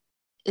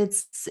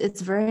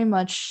 It's very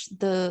much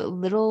the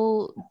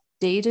little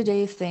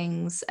day-to-day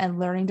things and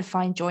learning to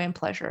find joy and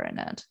pleasure in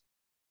it.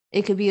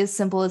 It could be as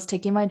simple as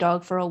taking my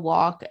dog for a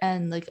walk,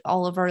 and like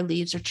all of our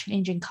leaves are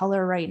changing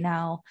color right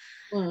now.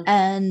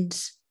 And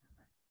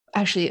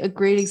actually a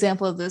great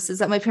example of this is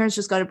that my parents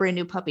just got a brand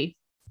new puppy,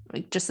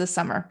 like just this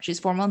summer. She's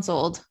 4 months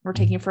old. We're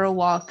taking her for a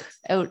walk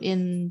out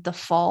in the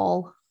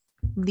fall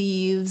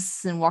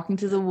leaves and walking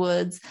through the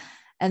woods.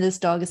 And this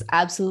dog is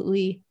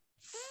absolutely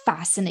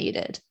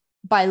fascinated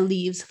by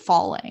leaves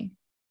falling.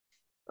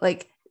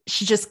 Like,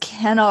 she just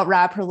cannot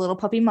wrap her little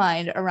puppy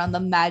mind around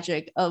the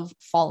magic of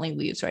falling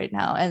leaves right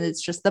now. And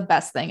it's just the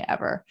best thing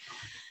ever.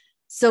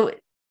 So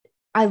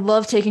I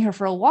love taking her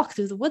for a walk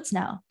through the woods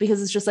now,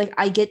 because it's just like,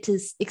 I get to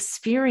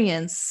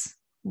experience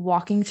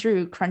walking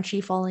through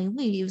crunchy falling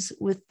leaves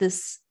with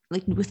this,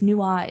 like, with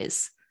new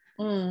eyes.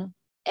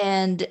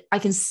 And I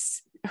can,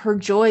 her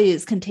joy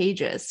is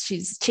contagious.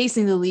 She's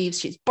chasing the leaves.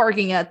 She's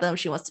barking at them.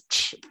 She wants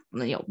to,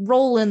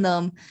 roll in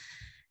them.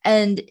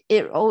 And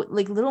it,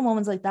 like, little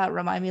moments like that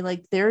remind me,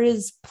 like, there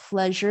is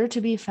pleasure to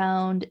be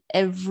found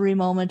every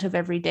moment of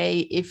every day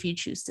if you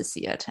choose to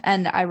see it.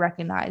 And I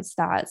recognize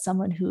that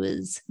someone who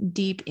is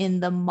deep in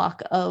the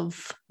muck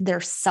of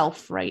their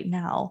self right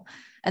now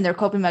and their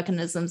coping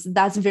mechanisms,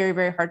 that's very,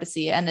 very hard to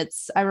see. And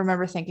I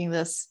remember thinking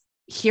this,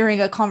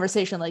 hearing a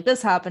conversation like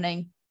this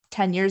happening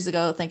 10 years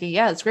ago, thinking,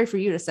 yeah, it's great for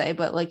you to say,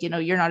 but like, you're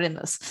not in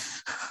this.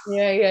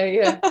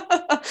 Yeah.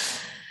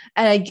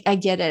 And I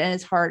get it. And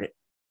it's hard.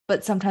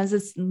 But sometimes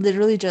it's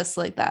literally just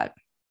like that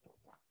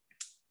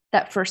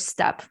first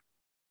step,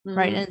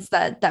 right? And it's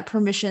that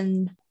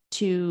permission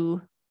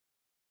to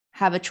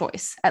have a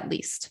choice, at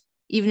least,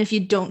 even if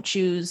you don't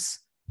choose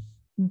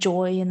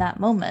joy in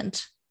that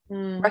moment.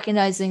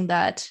 recognizing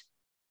that,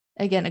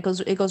 again, it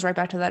goes right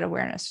back to that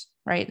awareness,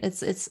 right?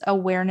 It's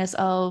awareness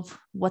of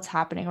what's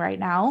happening right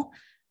now.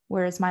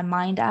 Where is my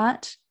mind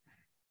at?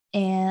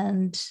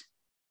 And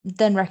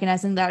then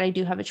recognizing that I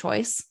do have a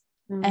choice.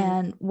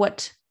 And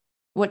what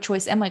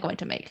choice am I going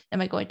to make? Am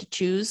I going to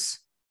choose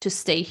to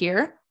stay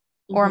here,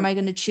 or am I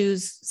going to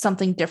choose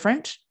something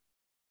different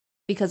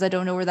because I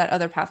don't know where that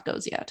other path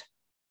goes yet?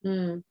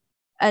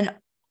 And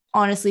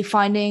honestly,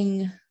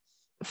 finding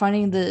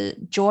the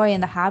joy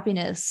and the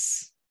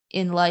happiness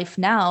in life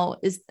now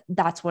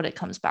that's what it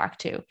comes back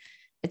to.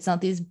 It's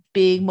not these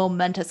big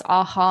momentous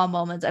aha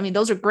moments. I mean,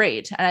 those are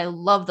great, and I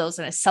love those,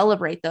 and I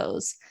celebrate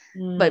those.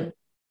 But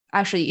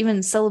actually,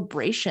 even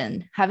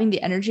celebration, having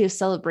the energy of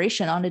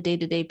celebration on a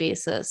day-to-day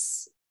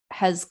basis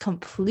has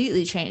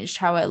completely changed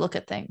how I look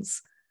at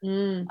things.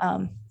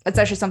 It's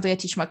actually something I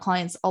teach my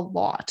clients a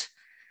lot.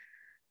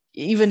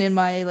 Even in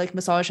my like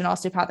massage and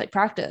osteopathic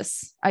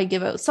practice, I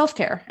give out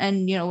self-care.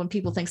 And, you know, when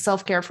people think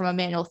self-care from a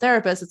manual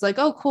therapist, it's like,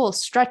 oh, cool,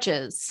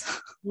 stretches,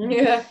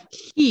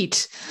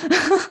 heat,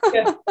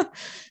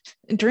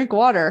 drink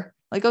water.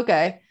 Like,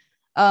 okay.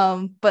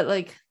 But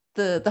like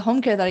the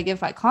home care that I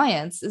give my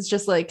clients is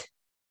just like,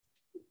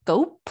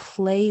 go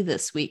play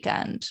this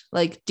weekend,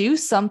 like do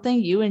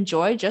something you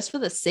enjoy just for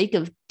the sake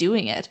of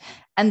doing it.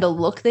 And the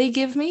look they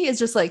give me is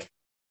just like,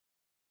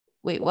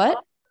 wait,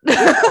 what?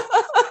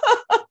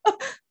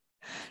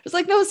 It's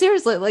like, no,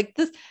 seriously, like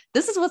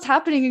this is what's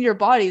happening in your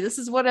body. This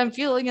is what I'm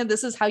feeling. And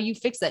this is how you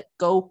fix it.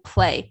 Go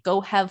play,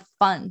 go have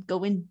fun,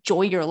 go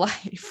enjoy your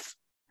life.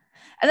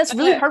 And that's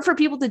really hard for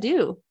people to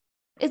do.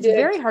 It's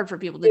very hard for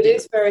people to do. It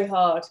is very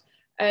hard.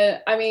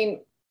 I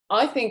mean,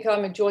 I think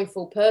I'm a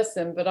joyful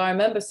person, but I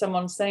remember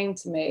someone saying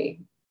to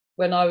me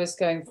when I was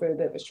going through a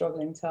bit of a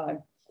struggling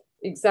time,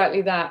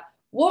 exactly that.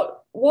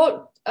 What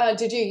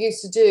did you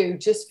used to do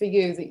just for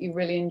you that you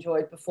really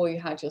enjoyed before you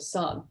had your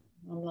son?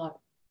 I'm like,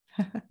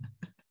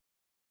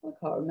 I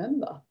can't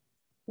remember.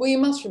 Well, you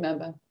must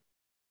remember.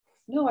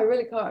 No, I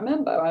really can't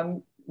remember.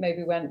 I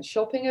maybe went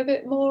shopping a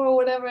bit more or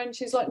whatever. And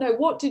she's like, no,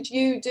 what did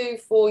you do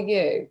for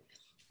you?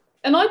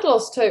 And I'd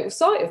lost total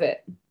sight of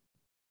it.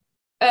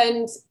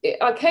 And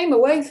I came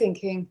away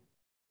thinking,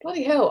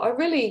 bloody hell, I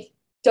really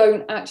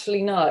don't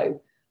actually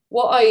know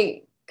what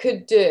I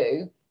could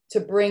do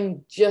to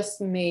bring just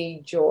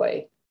me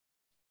joy.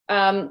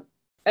 And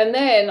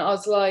then I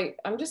was like,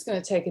 I'm just going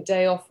to take a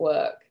day off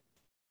work.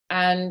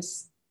 And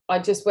I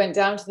just went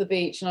down to the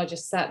beach and I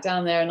just sat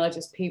down there and I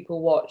just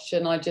people watched,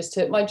 and I just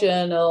took my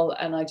journal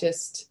and I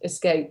just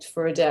escaped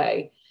for a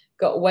day,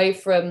 got away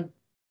from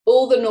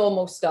all the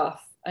normal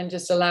stuff and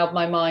just allowed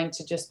my mind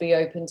to just be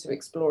open to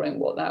exploring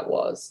what that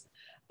was.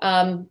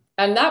 And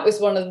that was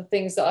one of the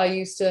things that I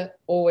used to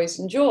always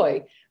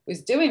enjoy,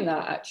 was doing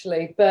that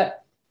actually.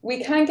 But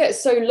we can get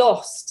so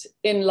lost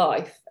in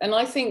life. And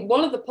I think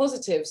one of the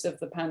positives of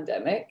the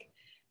pandemic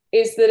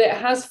is that it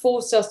has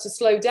forced us to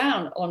slow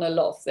down on a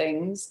lot of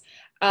things.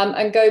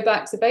 And go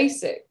back to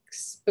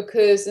basics,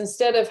 because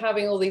instead of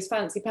having all these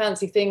fancy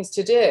pantsy things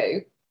to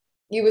do,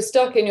 you were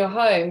stuck in your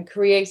home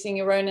creating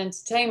your own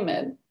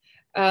entertainment.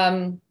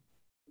 And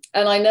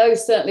I know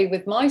certainly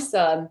with my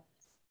son,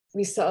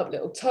 we set up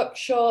little tuck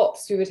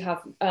shops, we would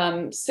have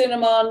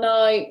cinema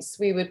nights,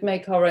 we would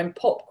make our own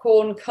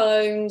popcorn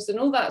cones and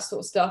all that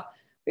sort of stuff.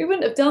 We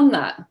wouldn't have done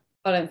that,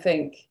 I don't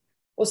think,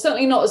 or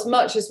certainly not as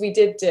much as we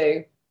did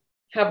do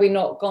had we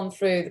not gone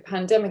through the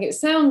pandemic. It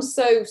sounds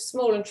so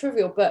small and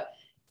trivial, but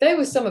they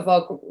were some of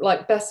our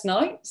like best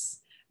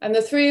nights. And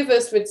the three of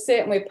us would sit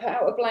and we'd put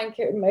out a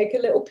blanket and make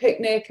a little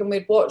picnic and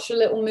we'd watch a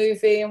little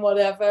movie and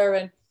whatever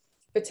and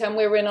pretend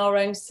we were in our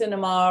own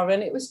cinema.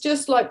 And it was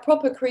just like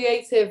proper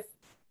creative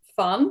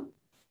fun.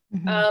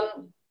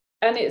 And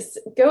it's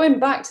going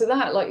back to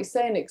that, like you're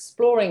saying,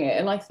 exploring it.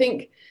 And I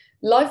think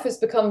life has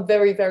become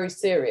very, very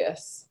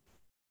serious.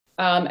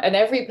 And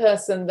every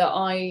person that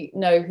I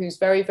know who's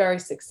very, very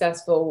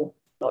successful,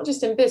 not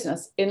just in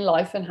business, in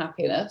life and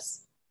happiness,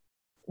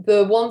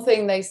 the one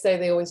thing they say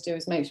they always do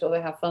is make sure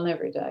they have fun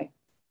every day.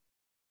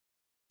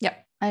 Yeah,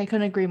 I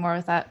couldn't agree more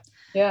with that.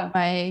 Yeah.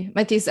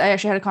 My thesis, I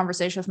actually had a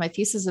conversation with my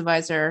thesis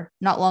advisor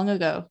not long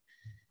ago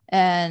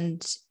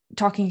and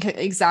talking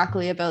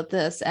exactly about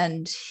this.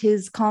 And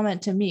his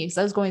comment to me, because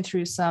I was going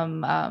through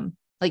some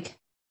like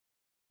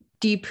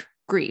deep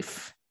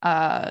grief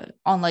on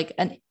like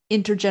an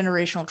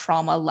intergenerational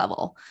trauma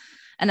level.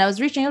 And I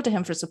was reaching out to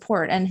him for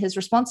support. And his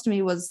response to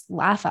me was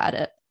laugh at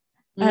it.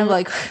 And I'm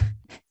like,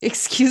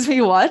 excuse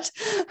me, what?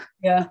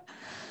 Yeah.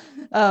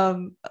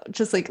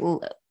 Just like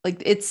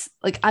it's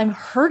like, I'm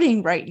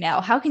hurting right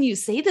now. How can you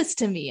say this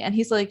to me? And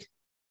he's like,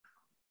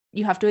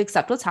 you have to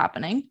accept what's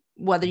happening,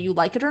 whether you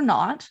like it or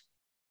not,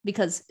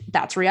 because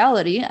that's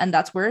reality and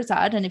that's where it's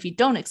at. And if you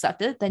don't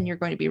accept it, then you're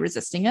going to be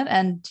resisting it.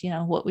 And you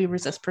know, what we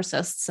resist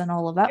persists and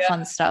all of that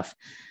fun stuff.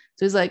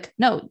 So he's like,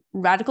 no,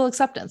 radical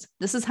acceptance.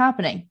 This is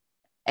happening.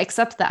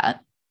 Accept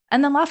that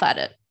and then laugh at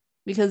it,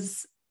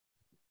 because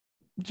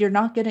you're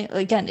not getting,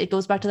 again, it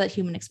goes back to that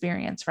human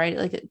experience, right?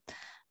 Like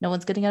no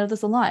one's getting out of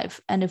this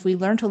alive. And if we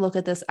learn to look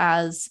at this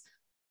as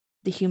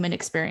the human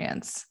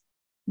experience,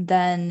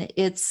 then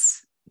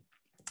it's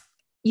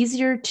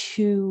easier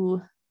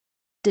to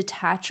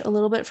detach a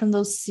little bit from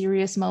those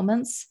serious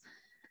moments.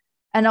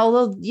 And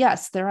although,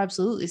 yes, they're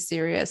absolutely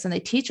serious and they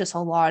teach us a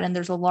lot, and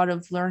there's a lot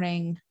of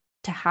learning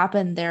to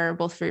happen there,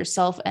 both for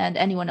yourself and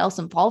anyone else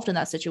involved in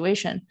that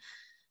situation.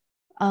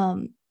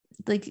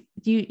 Like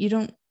you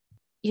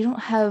don't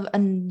have a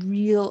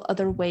real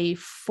other way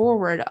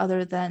forward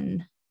other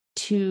than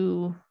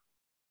to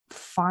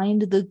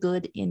find the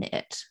good in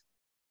it.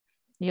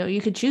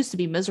 You could choose to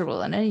be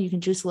miserable in it. You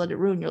can choose to let it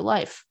ruin your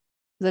life,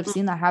 because I've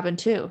seen that happen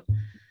too.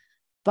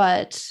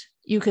 But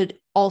you could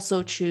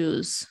also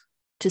choose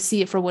to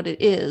see it for what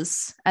it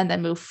is and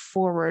then move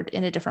forward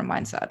in a different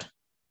mindset.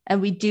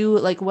 And we do,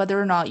 like,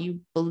 whether or not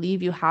you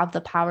believe you have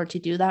the power to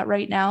do that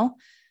right now,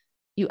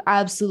 you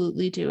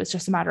absolutely do. It's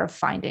just a matter of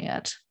finding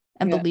it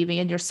and believing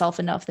in yourself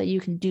enough that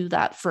you can do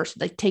that first,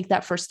 like take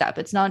that first step.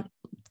 It's not,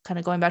 kind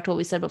of going back to what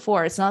we said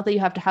before, it's not that you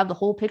have to have the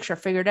whole picture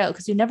figured out,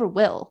 because you never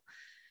will.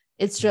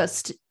 It's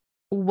just,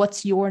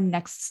 what's your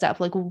next step?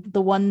 Like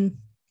the one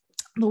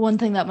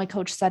thing that my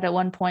coach said at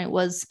one point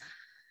was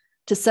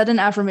to set an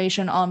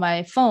affirmation on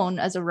my phone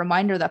as a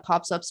reminder that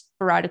pops up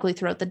sporadically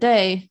throughout the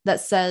day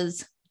that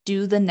says,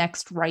 do the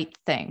next right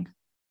thing,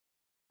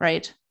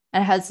 right?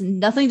 And it has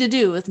nothing to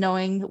do with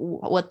knowing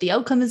what the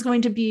outcome is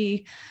going to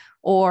be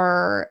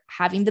or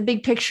having the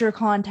big picture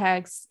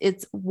context.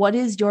 It's, what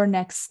is your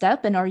next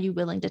step, and are you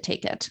willing to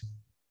take it?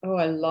 Oh,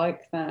 I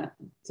like that.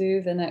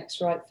 Do the next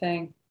right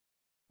thing.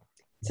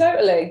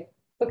 Totally.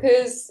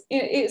 Because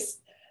it's,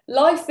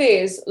 life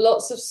is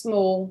lots of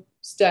small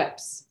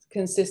steps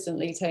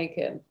consistently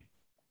taken.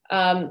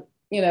 And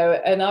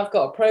I've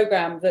got a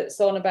program that's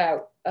on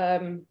about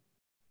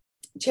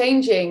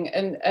changing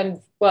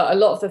and well, a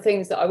lot of the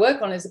things that I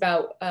work on is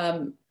about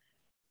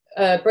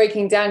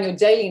breaking down your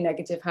daily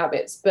negative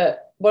habits.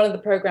 But one of the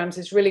programs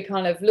is really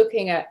kind of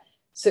looking at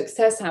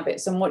success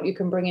habits and what you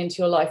can bring into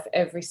your life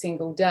every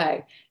single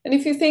day. And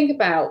if you think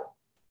about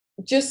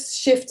just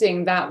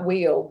shifting that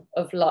wheel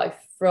of life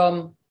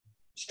from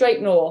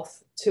straight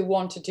north to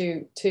 1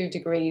 to 2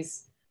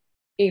 degrees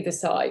either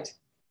side,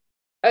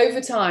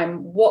 over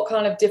time, what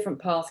kind of different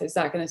path is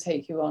that going to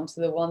take you on to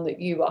the one that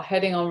you are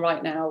heading on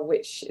right now,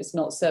 which is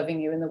not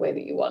serving you in the way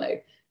that you want to?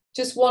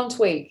 Just one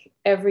tweak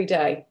every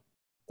day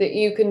that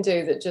you can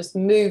do that just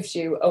moves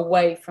you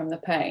away from the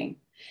pain.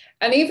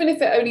 And even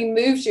if it only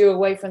moves you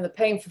away from the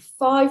pain for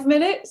 5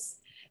 minutes,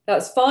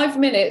 that's 5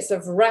 minutes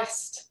of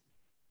rest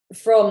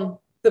from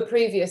the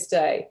previous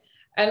day.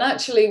 And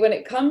actually, when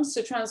it comes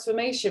to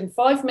transformation,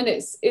 5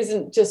 minutes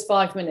isn't just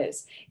 5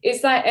 minutes.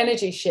 It's that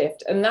energy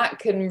shift. And that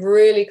can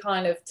really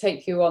kind of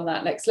take you on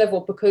that next level,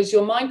 because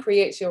your mind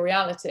creates your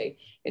reality.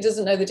 It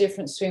doesn't know the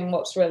difference between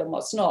what's real and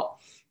what's not.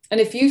 And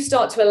if you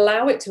start to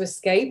allow it to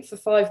escape for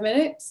 5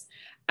 minutes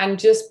and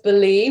just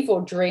believe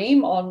or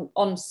dream on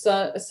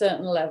a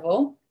certain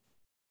level,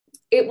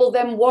 it will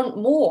then want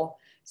more.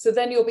 So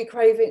then you'll be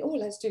craving, oh,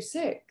 let's do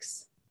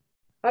 6.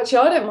 Actually,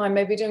 I don't mind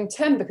maybe doing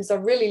 10, because I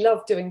really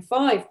loved doing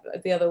 5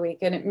 the other week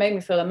and it made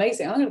me feel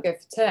amazing. I'm going to go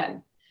for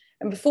 10.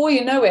 And before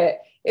you know it,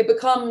 it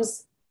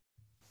becomes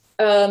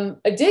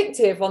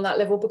addictive on that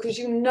level, because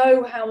you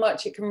know how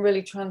much it can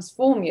really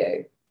transform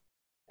you.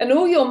 And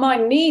all your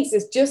mind needs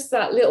is just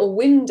that little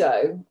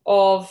window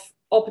of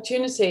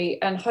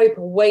opportunity and hope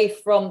away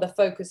from the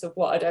focus of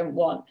what I don't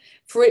want,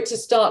 for it to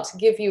start to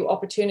give you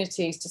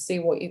opportunities to see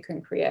what you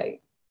can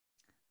create.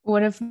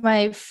 One of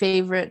my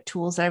favorite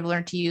tools that I've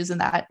learned to use in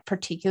that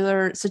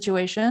particular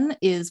situation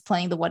is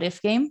playing the what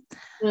if game.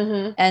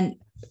 Mm-hmm. And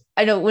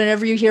I know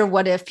whenever you hear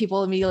what if,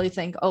 people immediately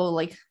think, oh,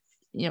 like,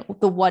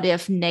 the what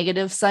if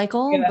negative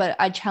cycle, but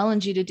I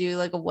challenge you to do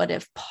like a what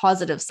if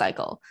positive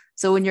cycle.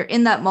 So when you're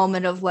in that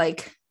moment of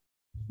like,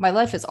 my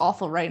life is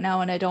awful right now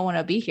and I don't want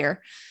to be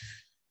here,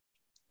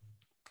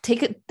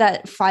 take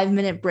that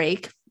 5-minute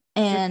break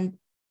and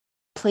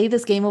play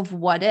this game of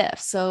what if.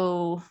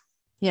 So,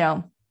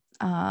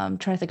 I'm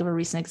trying to think of a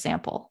recent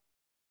example.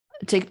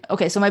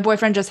 So my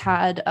boyfriend just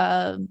had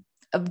a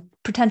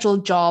potential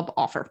job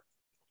offer,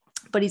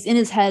 but he's in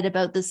his head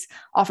about this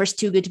offer's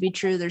too good to be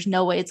true. There's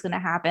no way it's going to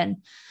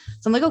happen.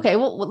 So I'm like, okay,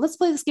 well, let's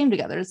play this game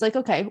together. It's like,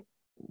 okay,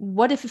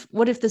 what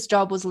if this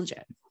job was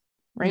legit,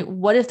 right? Mm-hmm.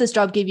 What if this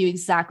job gave you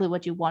exactly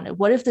what you wanted?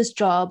 What if this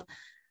job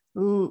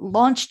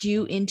launched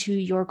you into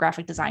your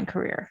graphic design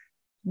career?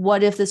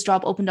 What if this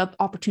job opened up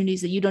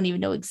opportunities that you don't even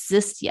know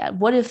exist yet?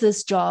 What if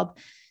this job,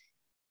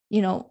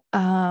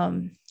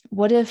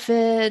 what if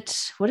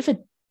it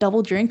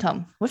doubled your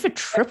income? What if it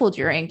tripled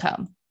your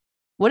income?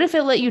 What if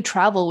it let you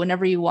travel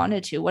whenever you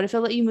wanted to? What if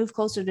it let you move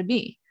closer to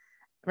me?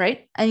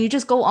 Right. And you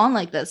just go on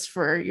like this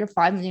for your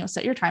 5 minutes,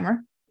 set your timer,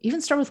 even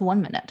start with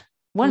 1 minute,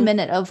 1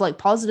 minute of like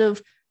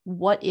positive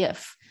what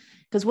if,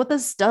 because what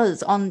this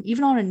does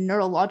even on a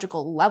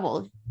neurological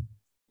level,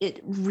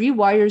 it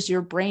rewires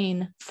your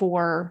brain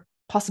for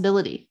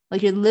possibility.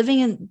 Like, you're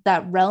living in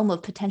that realm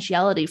of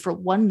potentiality for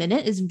 1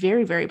 minute is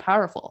very, very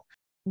powerful.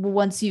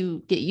 Once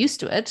you get used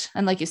to it,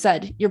 and like you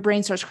said, your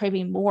brain starts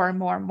craving more and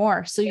more and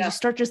more. So you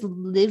start just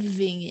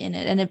living in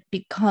it, and it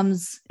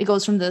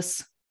goes from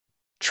this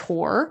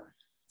chore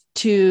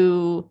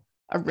to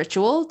a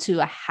ritual to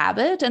a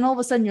habit, and all of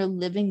a sudden you're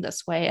living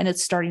this way, and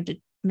it's starting to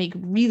make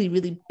really,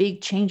 really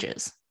big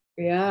changes.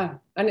 Yeah.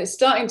 And it's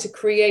starting to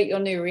create your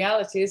new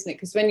reality, isn't it?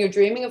 Because when you're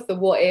dreaming of the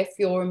what if,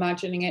 you're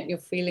imagining it and you're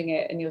feeling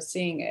it and you're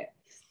seeing it.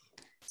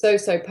 So,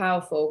 so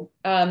powerful.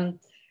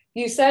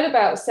 You said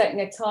about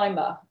setting a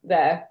timer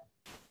there,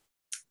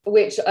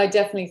 which I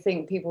definitely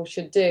think people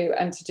should do,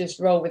 and to just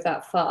roll with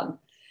that fun.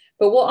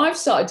 But what I've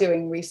started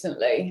doing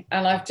recently,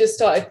 and I've just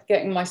started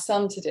getting my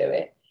son to do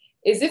it,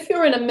 is if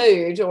you're in a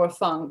mood or a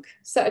funk,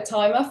 set a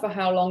timer for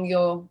how long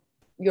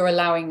you're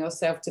allowing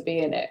yourself to be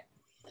in it.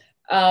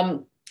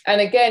 And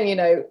again, you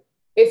know,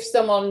 if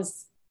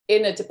someone's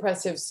in a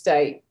depressive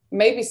state,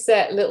 maybe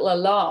set little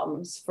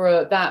alarms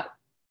for that,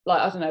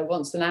 like, I don't know,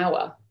 once an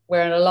hour,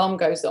 where an alarm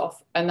goes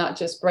off, and that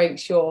just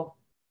breaks your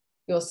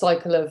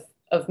cycle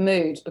of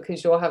mood,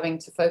 because you're having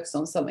to focus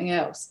on something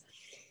else.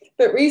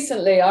 But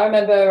recently, I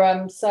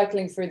remember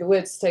cycling through the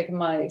woods, taking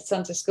my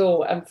son to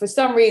school, and for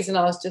some reason,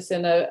 I was just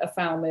in a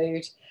foul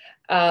mood.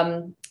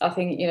 I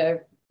think, you know,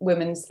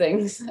 women's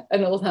things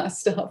and all that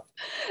stuff.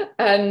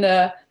 And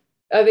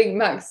I think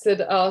Max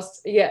had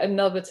asked yet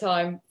another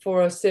time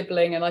for a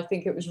sibling, and I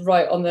think it was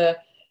right on the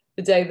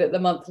day that the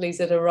monthlies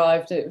had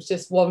arrived. It was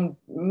just one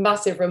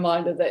massive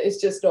reminder that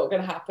it's just not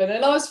going to happen.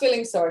 And I was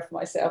feeling sorry for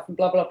myself and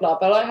blah, blah, blah.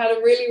 But I had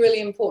a really, really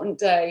important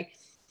day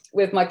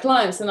with my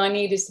clients, and I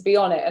needed to be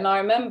on it. And I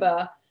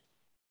remember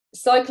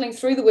cycling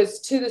through the woods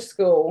to the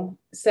school,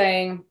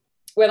 saying,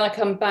 when I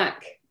come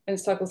back and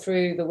cycle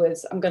through the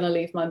woods, I'm going to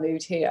leave my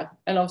mood here.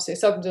 And obviously,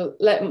 so I could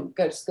let him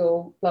go to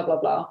school, blah, blah,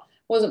 blah.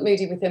 Wasn't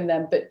moody with him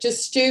then, but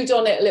just stewed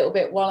on it a little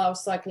bit while I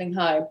was cycling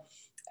home.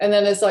 And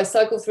then as I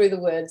cycled through the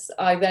woods,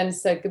 I then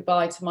said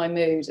goodbye to my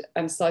mood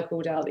and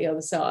cycled out the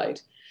other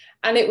side.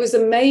 And it was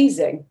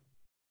amazing.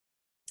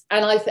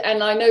 And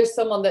I know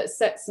someone that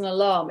sets an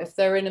alarm if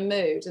they're in a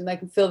mood and they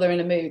can feel they're in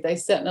a mood. They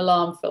set an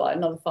alarm for like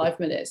another 5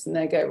 minutes, and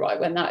they go, right,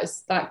 when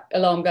that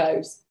alarm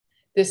goes,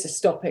 this is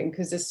stopping,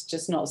 because this is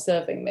just not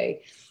serving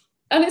me.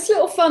 And it's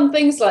little fun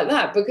things like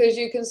that, because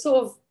you can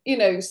sort of, you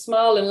know,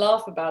 smile and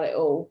laugh about it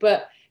all,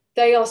 but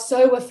they are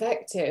so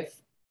effective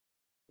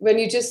when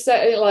you just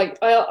set it like,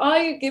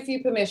 I give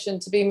you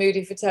permission to be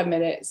moody for 10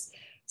 minutes,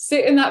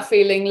 sit in that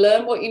feeling,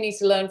 learn what you need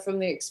to learn from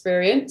the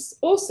experience.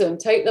 Awesome.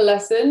 Take the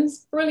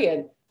lessons.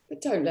 Brilliant.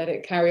 But don't let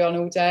it carry on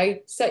all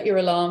day. Set your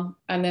alarm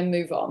and then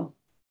move on.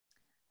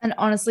 And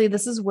honestly,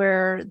 this is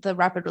where the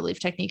rapid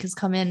relief technique has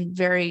come in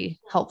very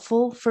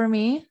helpful for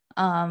me.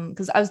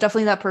 Because I was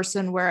definitely that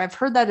person where I've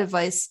heard that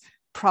advice,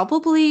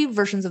 probably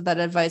versions of that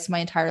advice, my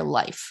entire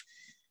life.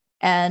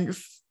 And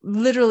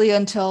literally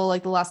until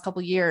like the last couple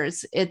of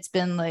years, it's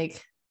been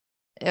like,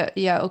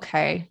 yeah,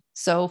 okay.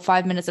 So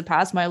 5 minutes have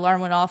passed, my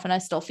alarm went off, and I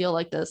still feel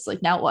like this.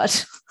 Like, now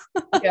what?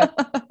 Yeah.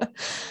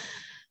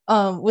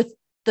 With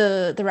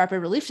the rapid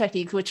relief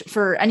technique, which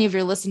for any of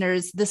your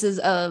listeners, this is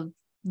a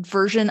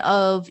version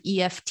of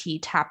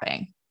EFT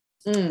tapping.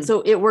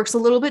 So it works a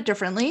little bit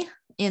differently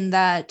in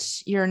that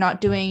you're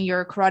not doing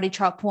your karate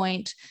chop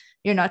point.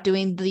 You're not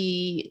doing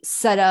the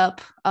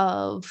setup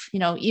of, you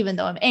know, even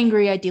though I'm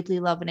angry, I deeply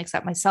love and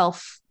accept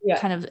myself,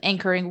 kind of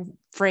anchoring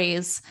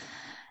phrase.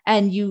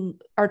 And you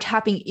are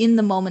tapping in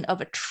the moment of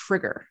a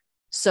trigger.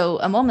 So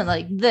a moment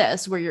like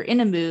this, where you're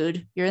in a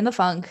mood, you're in the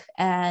funk,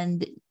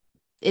 and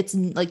it's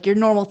like your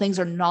normal things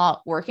are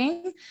not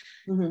working.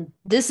 Mm-hmm.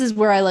 This is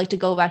where I like to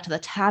go back to the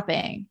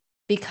tapping,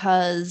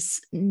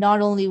 because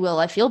not only will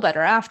I feel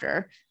better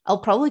after, I'll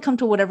probably come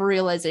to whatever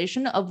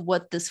realization of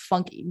what this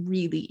funk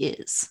really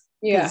is.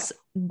 Yeah.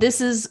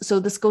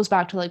 This goes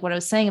back to like what I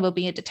was saying about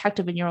being a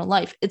detective in your own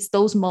life. It's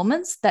those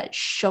moments that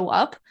show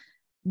up.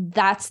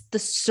 That's the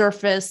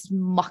surface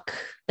muck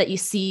that you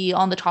see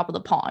on the top of the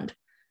pond.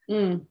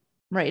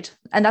 Right.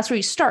 And that's where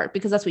you start,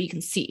 because that's what you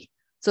can see.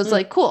 So it's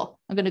like, cool,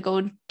 I'm going to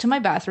go to my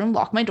bathroom,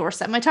 lock my door,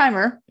 set my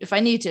timer if I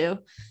need to,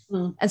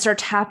 and start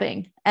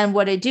tapping. And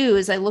what I do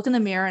is I look in the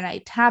mirror and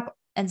I tap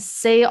and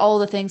say all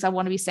the things I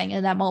want to be saying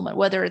in that moment,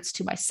 whether it's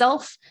to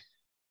myself,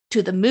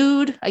 to the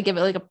mood. I give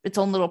it like its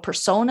own little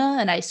persona,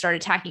 and I start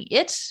attacking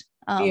it.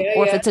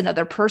 Or if it's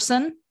another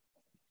person,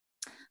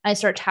 I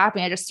start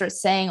tapping. I just start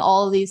saying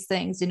all of these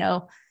things, you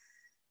know.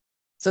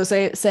 So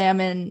say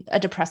I'm in a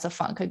depressive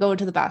funk. I go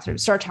into the bathroom,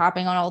 start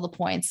tapping on all the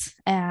points,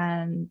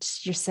 and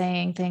you're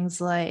saying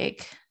things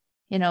like,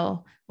 you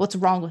know, what's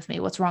wrong with me?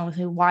 What's wrong with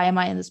me? Why am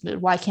I in this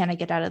mood? Why can't I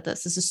get out of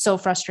this? This is so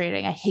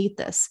frustrating. I hate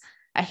this.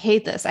 I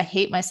hate this. I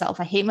hate myself.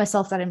 I hate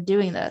myself that I'm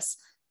doing this.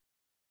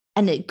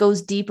 And it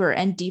goes deeper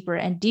and deeper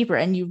and deeper.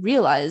 And you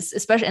realize,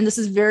 especially, and this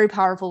is very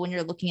powerful when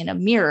you're looking in a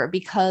mirror,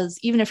 because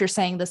even if you're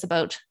saying this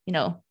about, you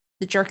know,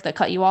 the jerk that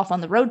cut you off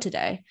on the road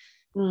today,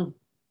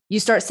 you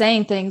start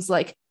saying things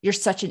like, you're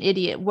such an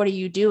idiot. What are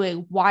you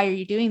doing? Why are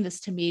you doing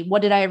this to me?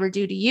 What did I ever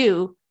do to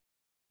you?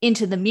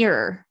 Into the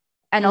mirror.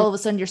 And all of a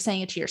sudden you're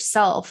saying it to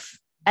yourself.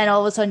 And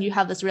all of a sudden you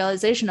have this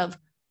realization of,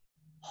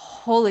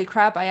 holy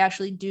crap, I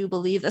actually do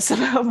believe this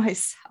about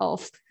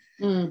myself.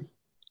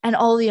 And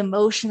all the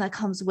emotion that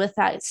comes with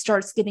that, it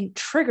starts getting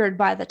triggered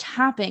by the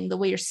tapping, the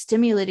way you're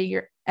stimulating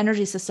your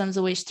energy systems,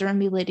 the way you're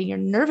stimulating your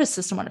nervous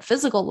system on a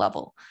physical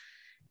level.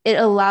 it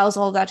allows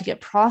all that to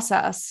get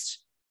processed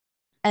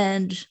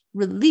and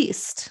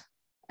released.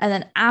 And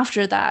then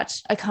after that,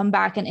 I come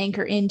back and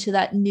anchor into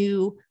that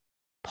new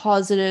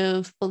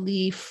positive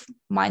belief,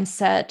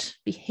 mindset,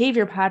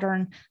 behavior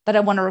pattern that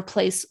I want to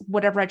replace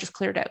whatever I just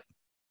cleared out.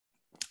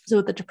 So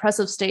with the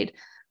depressive state,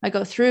 I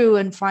go through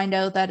and find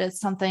out that it's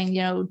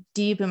something,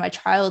 deep in my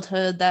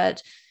childhood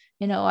that,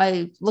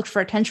 I looked for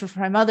attention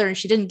from my mother and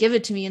she didn't give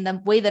it to me in the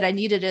way that I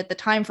needed it at the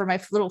time for my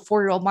little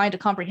 4-year-old mind to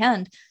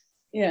comprehend.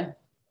 Yeah.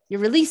 You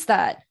release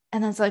that.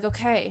 And then it's like,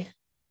 okay,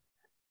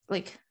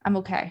 like, I'm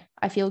okay.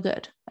 I feel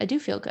good. I do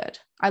feel good.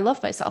 I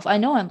love myself. I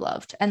know I'm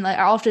loved. And like,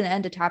 I often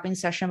end a tapping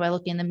session by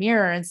looking in the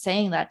mirror and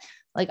saying that,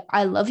 like,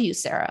 I love you,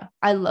 Sarah.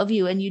 I love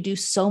you. And you do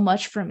so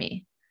much for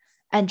me.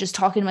 And just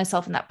talking to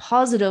myself in that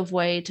positive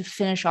way to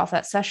finish off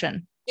that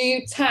session. Do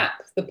you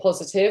tap the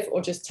positive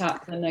or just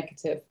tap the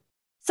negative?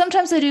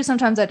 Sometimes I do,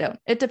 sometimes I don't.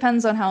 It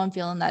depends on how I'm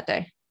feeling that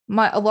day.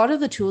 A lot of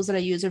the tools that I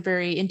use are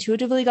very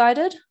intuitively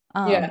guided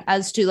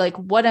as to like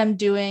what I'm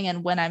doing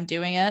and when I'm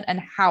doing it and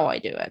how I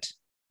do it.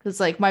 Because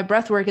like my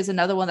breath work is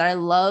another one that I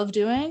love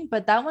doing,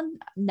 but that one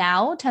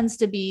now tends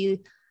to be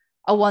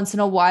a once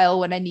in a while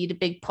when I need a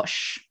big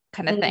push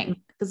kind of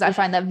thing, because I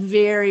find that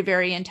very,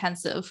 very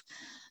intensive.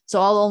 So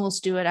I'll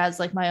almost do it as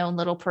like my own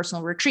little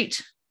personal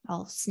retreat.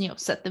 I'll,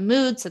 set the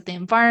mood, set the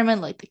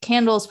environment, light the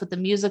candles, put the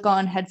music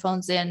on,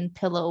 headphones in,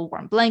 pillow,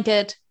 warm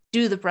blanket,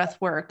 do the breath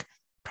work,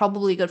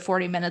 probably a good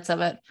 40 minutes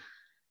of it,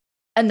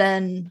 and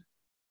then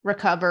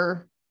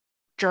recover,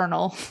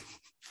 journal,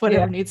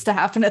 whatever needs to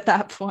happen at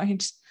that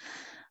point.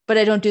 But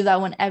I don't do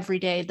that one every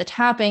day. The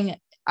tapping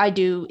I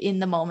do in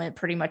the moment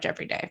pretty much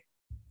every day.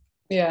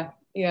 Yeah.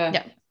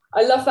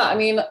 I love that. I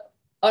mean,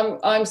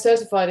 I'm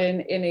certified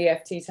in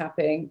EFT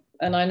tapping,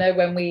 and I know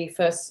when we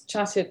first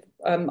chatted,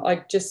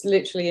 I just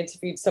literally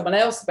interviewed someone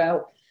else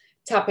about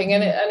tapping,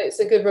 and it's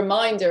a good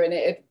reminder, and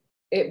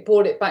it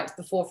brought it back to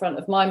the forefront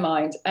of my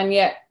mind. And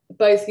yet,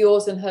 both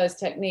yours and hers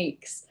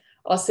techniques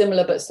are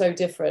similar but so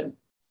different.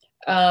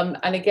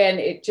 And again,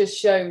 it just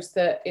shows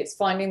that it's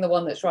finding the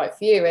one that's right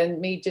for you. And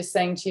me just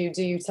saying to you,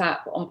 do you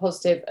tap on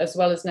positive as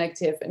well as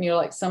negative? And you're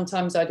like,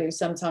 sometimes I do,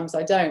 sometimes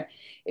I don't.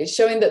 It's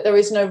showing that there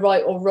is no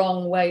right or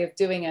wrong way of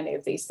doing any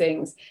of these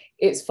things.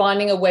 It's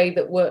finding a way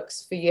that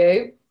works for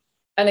you.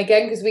 And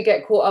again, because we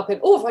get caught up in,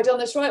 have I done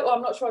this right? Or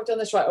I'm not sure I've done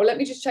this right. Or let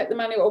me just check the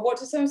manual. Or what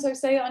did so-and-so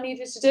say I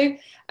needed to do?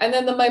 And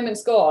then the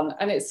moment's gone.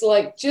 And it's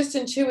like, just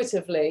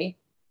intuitively,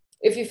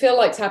 if you feel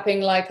like tapping,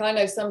 like I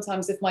know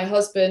sometimes if my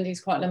husband, he's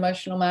quite an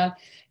emotional man,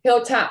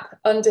 he'll tap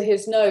under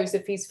his nose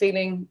if he's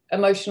feeling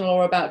emotional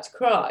or about to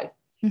cry.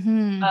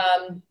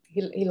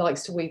 He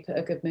likes to weep at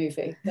a good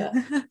movie. Say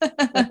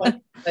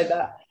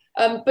that.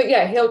 But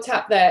yeah, he'll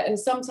tap there. And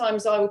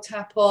sometimes I will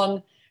tap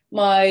on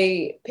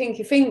my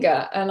pinky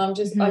finger, and I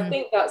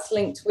think that's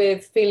linked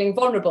with feeling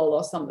vulnerable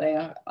or something.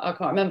 I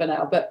can't remember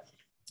now, but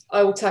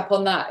I will tap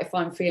on that if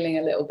I'm feeling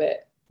a little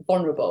bit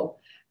vulnerable.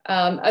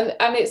 And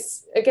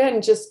it's,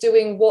 again, just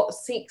doing what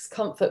seeks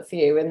comfort for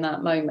you in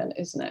that moment,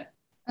 isn't it?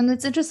 And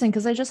it's interesting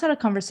because I just had a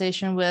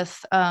conversation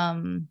with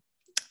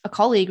a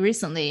colleague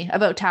recently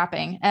about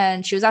tapping,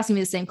 and she was asking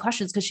me the same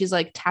questions because she's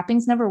like,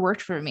 tapping's never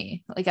worked for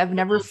me. Like, I've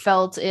never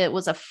felt it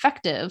was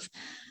effective.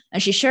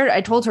 And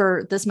I told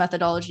her this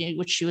methodology,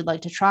 which she would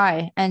like to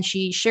try. And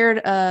she shared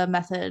a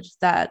method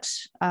that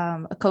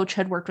a coach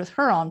had worked with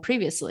her on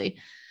previously,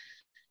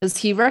 because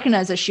he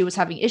recognized that she was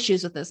having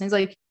issues with this. And he's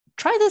like,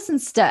 try this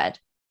instead.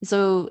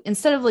 So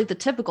instead of like the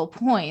typical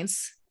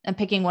points and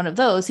picking one of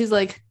those, he's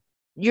like,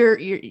 you're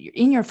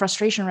in your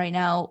frustration right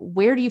now.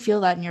 Where do you feel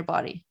that in your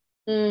body?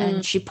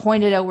 And she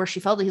pointed out where she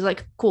felt it. He's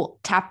like, cool,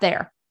 tap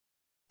there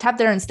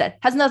instead.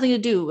 Has nothing to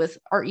do with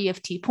our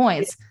EFT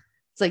points.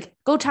 It's like,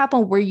 go tap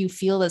on where you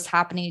feel this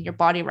happening in your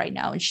body right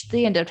now. And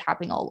they ended up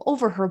tapping all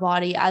over her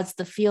body as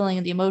the feeling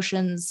and the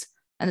emotions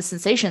and the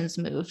sensations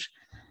moved.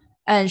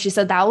 And she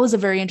said that was a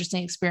very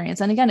interesting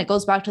experience. And again, it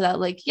goes back to that,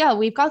 like, yeah,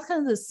 we've got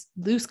kind of this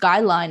loose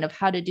guideline of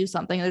how to do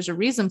something. There's a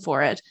reason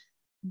for it,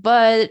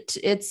 but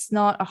it's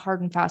not a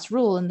hard and fast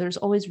rule. And there's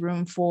always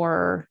room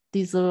for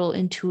these little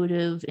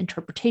intuitive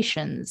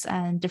interpretations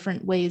and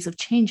different ways of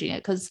changing it,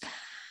 because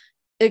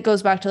it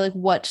goes back to like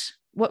what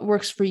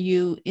works for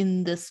you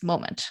in this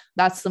moment.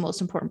 That's the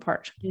most important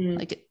part.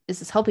 Like, is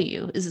this helping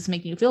you? Is this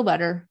making you feel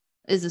better?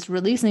 Is this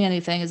releasing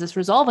anything? Is this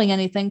resolving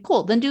anything?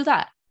 Cool, then do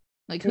that.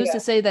 Like, who's to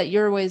say that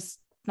your way's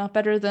not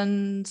better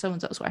than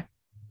so-and-so's way?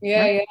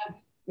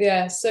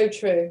 Yeah, so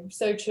true,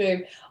 so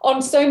true,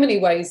 on so many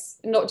ways,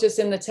 not just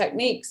in the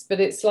techniques, but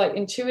it's like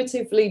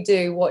intuitively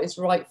do what is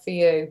right for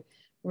you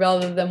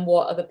rather than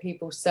what other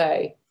people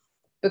say.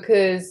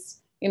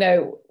 Because,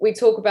 we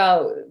talk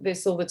about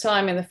this all the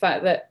time, in the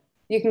fact that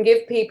you can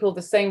give people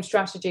the same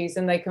strategies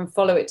and they can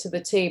follow it to the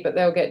T, but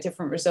they'll get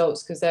different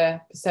results because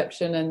their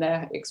perception and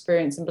their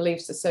experience and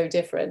beliefs are so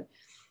different.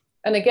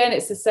 And again,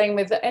 it's the same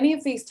with any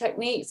of these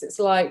techniques. It's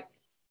like,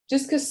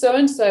 just because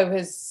so-and-so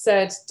has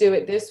said, do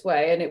it this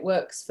way, and it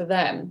works for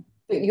them,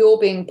 but you're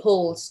being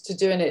pulled to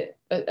doing it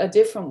a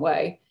different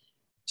way,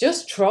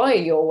 just try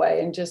your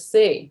way and just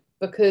see,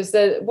 because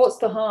what's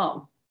the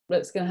harm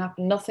that's going to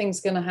happen? Nothing's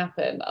going to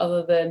happen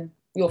other than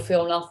you'll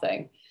feel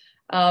nothing.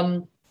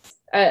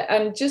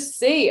 And just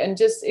see, and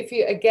just if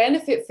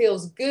it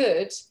feels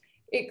good,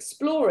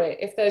 explore it.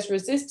 If there's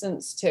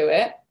resistance to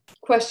it,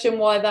 question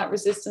why that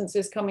resistance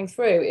is coming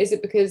through. Is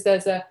it because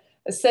there's a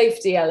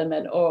safety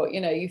element, or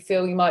you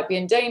feel you might be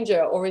in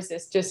danger, or is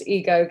this just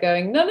ego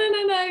going, no,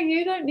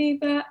 you don't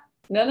need that,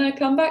 no,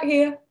 come back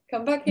here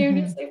in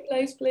a safe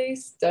place,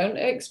 please. Don't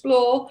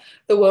explore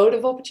the world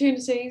of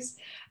opportunities,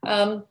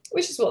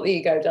 which is what the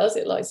ego does.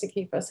 It likes to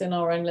keep us in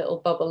our own little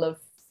bubble of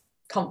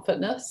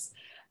comfortness.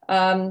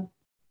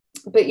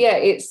 But yeah,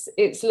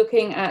 it's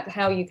looking at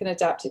how you can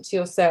adapt it to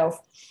yourself.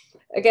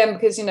 Again,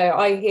 because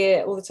I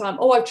hear all the time,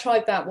 oh, I've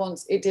tried that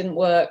once, it didn't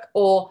work,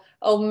 or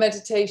oh,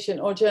 meditation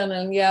or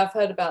journaling, yeah, I've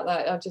heard about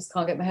that, I just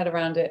can't get my head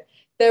around it.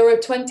 There are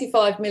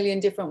 25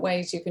 million different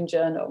ways you can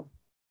journal.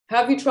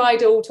 Have you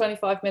tried all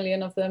 25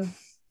 million of them?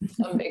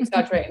 I'm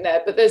exaggerating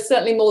there, but there's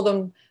certainly more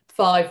than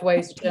 5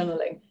 ways of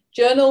journaling.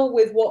 Journal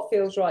with what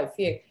feels right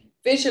for you.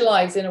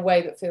 Visualize in a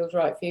way that feels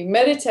right for you.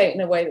 Meditate in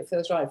a way that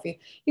feels right for you.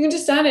 You can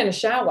just stand in a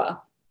shower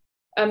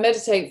and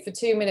meditate for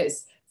 2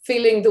 minutes,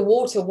 feeling the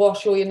water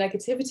wash all your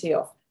negativity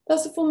off.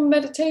 That's a form of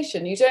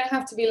meditation. You don't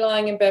have to be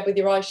lying in bed with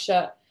your eyes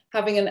shut,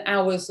 having an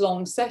hours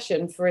long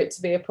session for it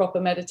to be a proper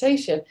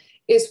meditation.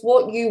 It's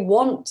what you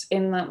want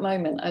in that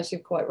moment, as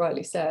you've quite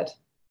rightly said.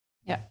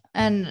 Yeah.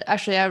 And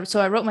actually,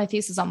 I wrote my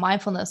thesis on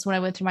mindfulness when I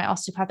went through my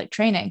osteopathic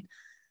training.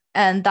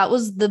 And that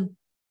was the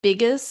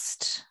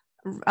biggest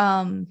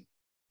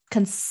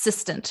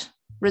consistent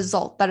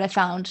result that I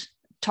found.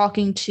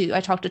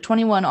 I talked to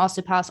 21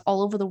 osteopaths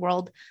all over the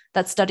world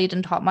that studied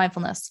and taught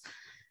mindfulness.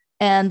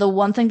 And the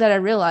one thing that I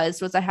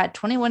realized was I had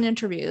 21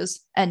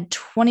 interviews and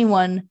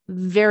 21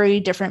 very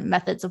different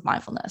methods of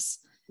mindfulness.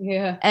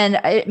 Yeah. And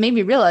it made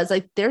me realize,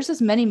 like, there's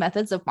as many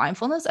methods of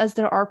mindfulness as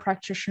there are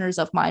practitioners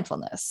of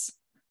mindfulness.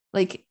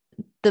 Like,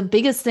 the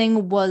biggest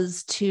thing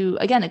was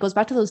again, it goes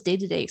back to those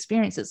day-to-day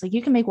experiences. Like,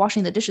 you can make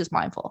washing the dishes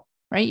mindful,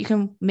 right? You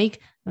can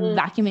make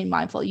vacuuming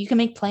mindful. You can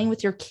make playing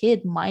with your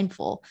kid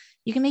mindful.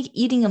 You can make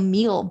eating a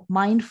meal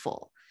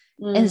mindful.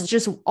 And it's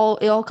just it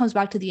all comes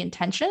back to the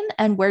intention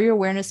and where your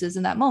awareness is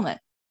in that moment.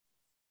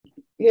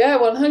 Yeah,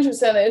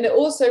 100%. And it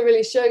also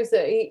really shows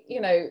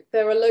that,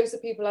 there are loads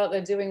of people out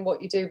there doing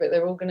what you do, but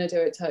they're all going to do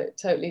it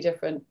totally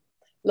different.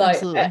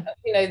 Like, the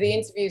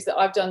interviews that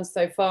I've done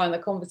so far and the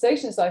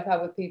conversations I've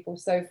had with people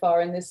so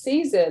far in this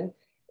season,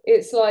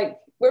 it's like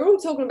we're all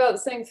talking about the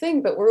same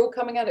thing, but we're all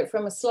coming at it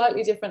from a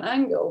slightly different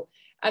angle.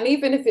 And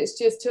even if it's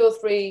just 2 or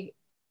 3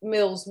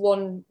 mils,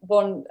 one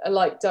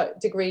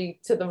degree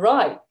to the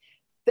right,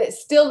 there's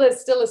still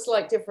a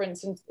slight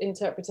difference in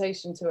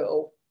interpretation to it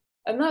all.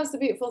 And that's the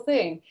beautiful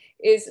thing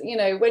is,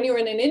 when you're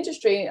in an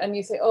industry and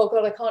you say, oh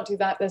God, I can't do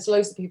that, there's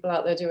loads of people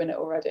out there doing it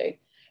already.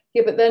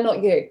 Yeah, but they're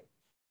not you.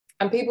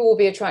 And people will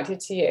be attracted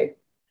to you,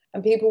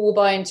 and people will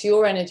buy into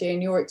your energy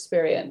and your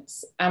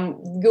experience,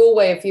 and your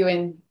way of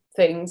viewing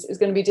things is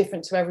going to be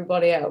different to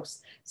everybody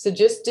else. So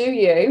just do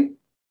you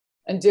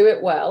and do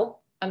it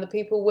well, and the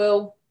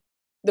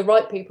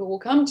right people will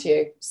come to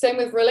you. Same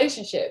with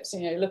relationships.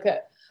 Look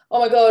at, oh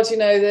my God,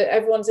 that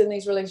everyone's in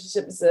these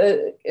relationships.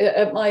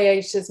 At my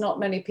age, there's not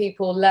many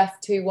people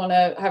left who want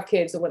to have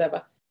kids or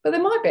whatever, but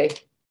there might be.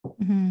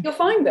 Mm-hmm. You'll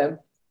find them.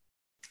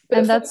 But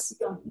and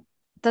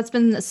that's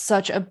been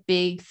such a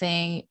big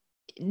thing,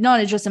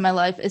 not just in my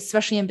life,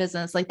 especially in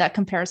business, like that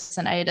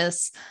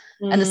comparisonitis.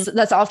 Mm-hmm. And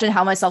that's often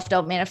how my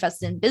self-doubt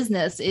manifests in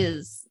business,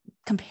 is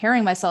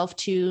comparing myself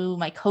to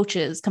my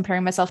coaches,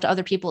 comparing myself to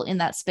other people in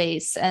that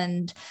space.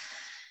 And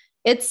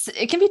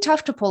it can be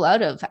tough to pull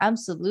out of,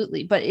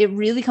 absolutely. But it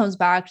really comes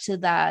back to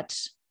that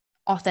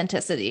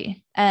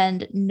authenticity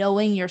and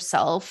knowing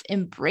yourself,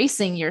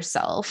 embracing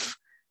yourself,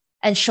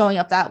 and showing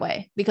up that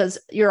way, because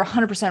you're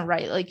 100%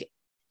 right. Like,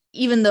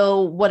 even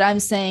though what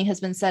I'm saying has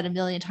been said a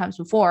million times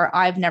before,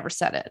 I've never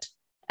said it.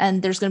 And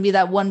there's going to be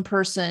that one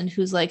person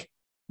who's like,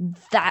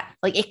 that,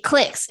 like, it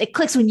clicks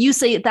when you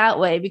say it that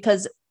way,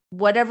 because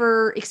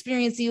whatever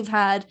experience you've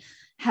had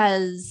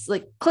has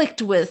like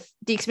clicked with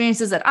the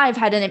experiences that I've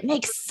had, and it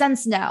makes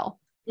sense now.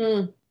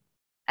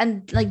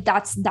 And like,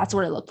 that's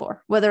what I look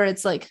for, whether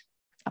it's like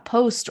a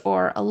post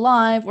or a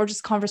live or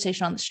just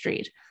conversation on the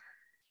street.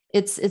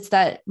 It's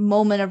that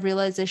moment of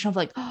realization of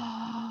like,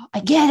 oh, I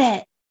get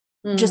it.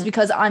 Just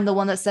because I'm the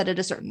one that said it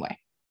a certain way.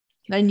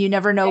 And you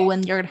never know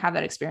when you're going to have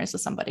that experience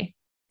with somebody.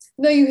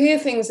 No, you hear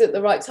things at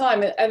the right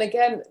time. And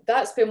again,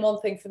 that's been one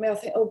thing for me. I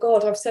think, oh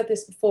God, I've said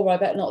this before, I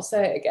better not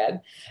say it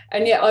again.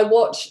 And yet I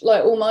watch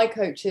like all my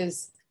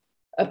coaches,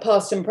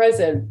 past and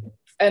present,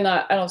 and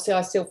obviously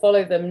I still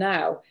follow them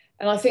now.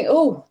 And I think,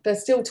 oh, they're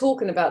still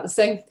talking about the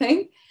same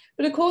thing.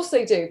 But of course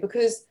they do,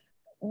 because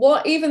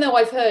even though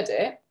I've heard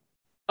it,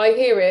 I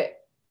hear it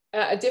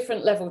at a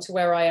different level to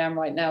where I am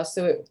right now.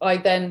 So I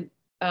then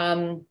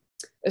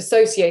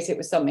associate it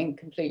with something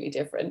completely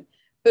different.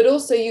 But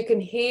also you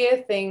can hear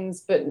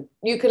things, but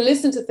you can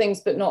listen to things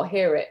but not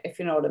hear it, if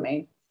you know what I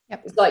mean.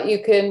 Yep. It's like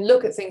you can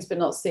look at things but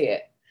not see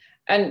it.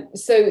 And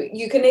so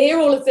you can hear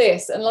all of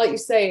this, and like you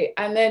say,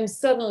 and then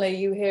suddenly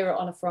you hear it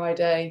on a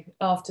Friday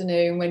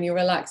afternoon when you're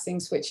relaxing,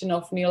 switching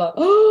off, and you're like,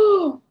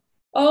 oh,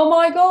 Oh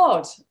my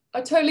God, I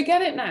totally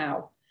get it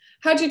now.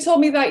 Had you told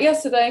me that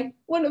yesterday,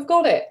 wouldn't have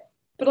got it.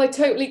 But I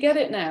totally get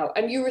it now.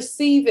 And you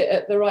receive it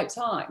at the right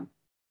time.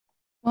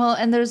 Well,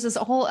 and there's this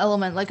whole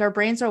element, like our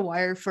brains are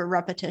wired for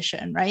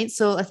repetition, right?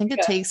 So I think it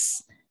Yeah.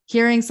 takes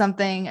hearing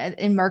something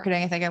in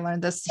marketing. I think I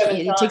learned this. 7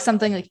 It takes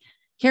something like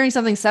hearing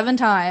something 7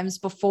 times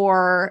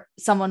before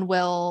someone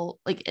will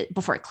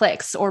before it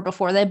clicks or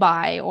before they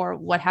buy or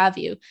what have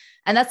you.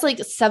 And that's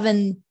like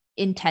 7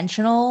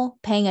 intentional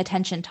paying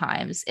attention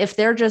times. If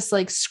they're just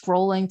like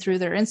scrolling through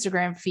their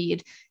Instagram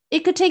feed, it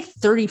could take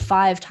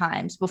 35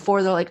 times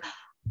before they're like,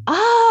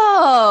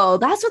 oh,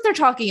 that's what they're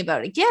talking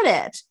about. I get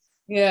it.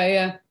 Yeah,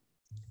 yeah.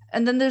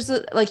 And then there's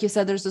like you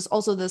said, there's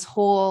this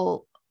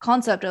whole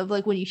concept of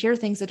like when you hear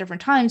things at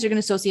different times, you're going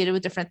to associate it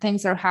with different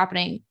things that are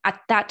happening at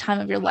that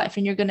time of your life,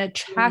 and you're going to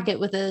track it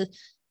with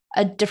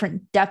a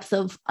different depth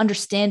of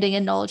understanding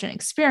and knowledge and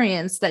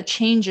experience that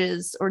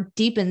changes or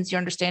deepens your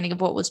understanding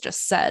of what was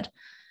just said.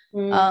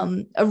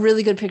 A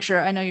really good picture.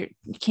 I know you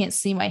can't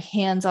see my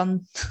hands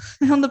on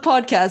the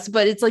podcast,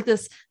 but it's like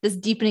this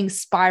deepening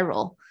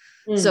spiral.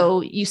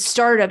 So you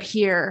start up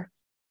here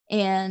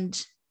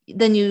and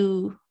then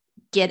you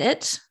get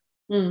it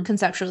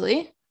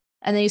conceptually,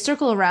 and then you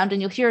circle around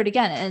and you'll hear it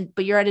again,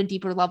 but you're at a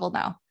deeper level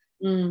now.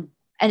 And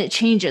it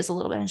changes a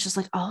little bit. It's just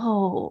like,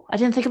 oh, I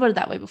didn't think about it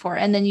that way before.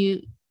 And then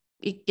you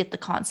get the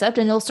concept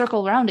and it'll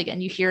circle around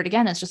again. You hear it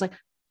again. It's just like,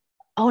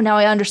 oh, now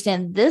I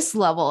understand this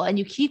level. And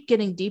you keep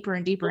getting deeper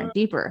and deeper and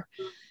deeper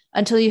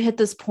until you hit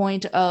this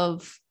point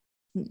of,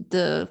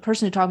 the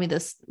person who taught me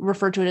this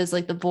referred to it as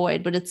like the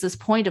void, but it's this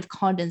point of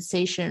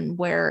condensation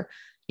where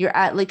you're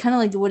at like kind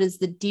of like what is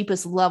the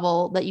deepest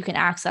level that you can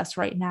access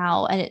right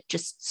now. And it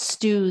just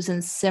stews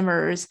and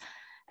simmers.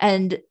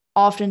 And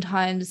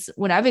oftentimes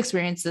when I've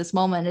experienced this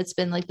moment, it's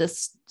been like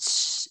this,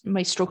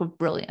 my stroke of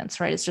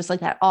brilliance, right? It's just like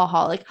that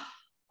aha, like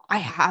I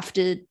have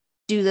to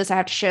do this. I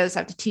have to share this.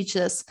 I have to teach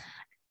this.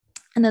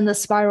 And then the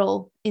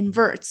spiral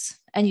inverts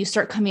and you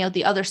start coming out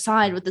the other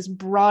side with this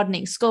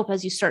broadening scope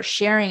as you start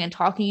sharing and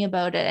talking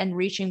about it and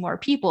reaching more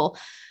people.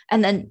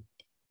 And then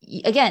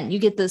again, you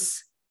get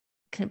this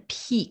kind of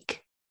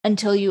peak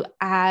until you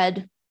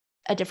add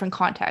a different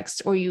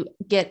context or you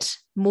get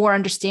more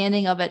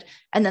understanding of it.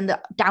 And then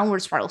the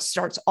downward spiral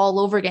starts all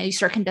over again. You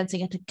start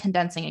condensing into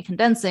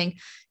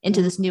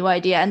this new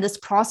idea. And this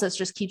process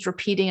just keeps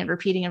repeating and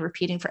repeating and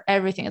repeating for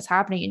everything that's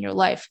happening in your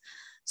life.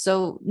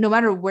 So no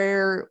matter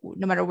where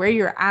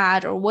you're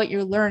at or what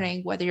you're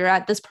learning, whether you're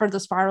at this part of the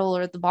spiral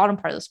or at the bottom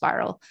part of the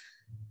spiral,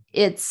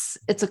 it's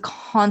a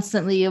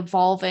constantly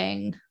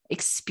evolving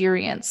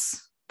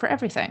experience for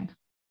everything,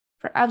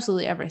 for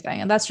absolutely everything.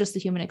 And that's just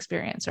the human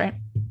experience, right?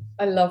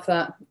 I love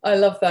that.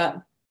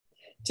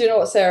 Do you know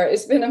what, Sarah?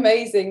 It's been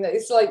amazing that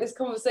it's like this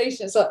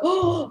conversation. It's like,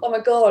 oh my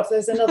God,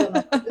 there's another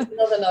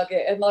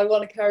nugget. And I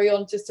want to carry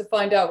on just to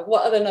find out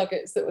what other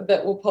nuggets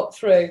that will pop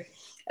through.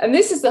 And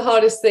this is the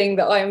hardest thing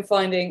that I am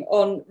finding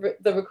on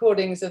the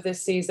recordings of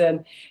this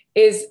season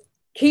is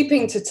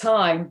keeping to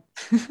time.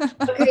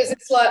 Because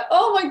it's like,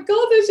 oh my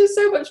God, there's just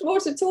so much more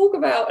to talk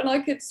about. And I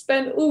could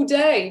spend all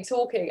day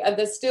talking and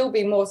there'd still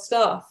be more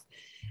stuff.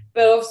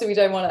 But obviously we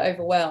don't want to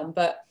overwhelm.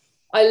 But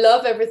I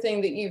love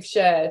everything that you've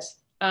shared,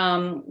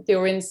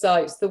 your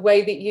insights, the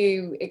way that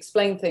you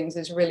explain things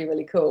is really,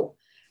 really cool.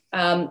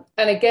 And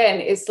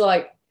again, it's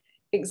like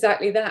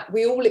exactly that.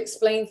 We all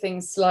explain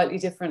things slightly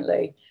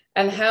differently.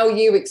 And how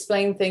you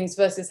explain things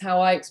versus how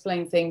I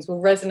explain things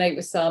will resonate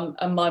with some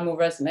and mine will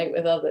resonate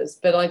with others.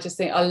 But I just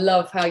think I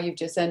love how you've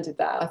just ended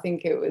that. I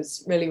think it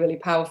was really, really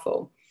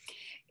powerful.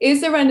 Is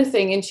there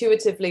anything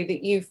intuitively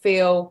that you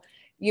feel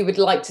you would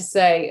like to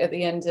say at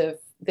the end of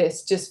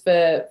this, just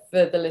for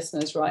the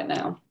listeners right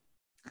now?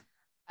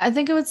 I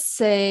think I would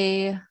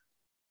say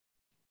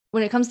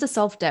when it comes to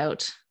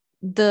self-doubt,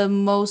 the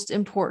most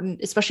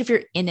important, especially if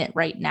you're in it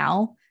right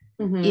now,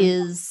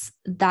 is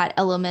that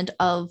element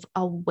of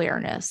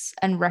awareness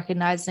and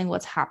recognizing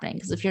what's happening.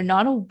 Because if you're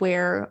not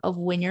aware of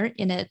when you're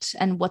in it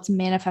and what's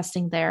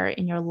manifesting there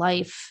in your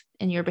life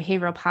and your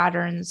behavioral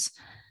patterns,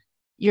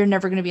 you're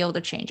never going to be able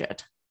to change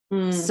it.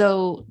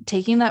 So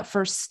taking that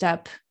first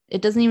step,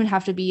 it doesn't even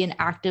have to be an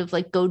active,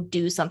 like go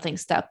do something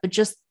step, but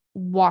just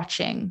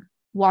watching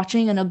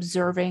and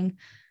observing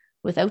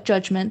without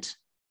judgment,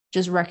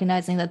 just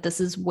recognizing that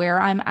this is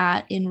where I'm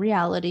at in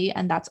reality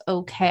and that's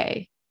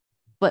okay.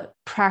 But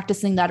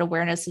practicing that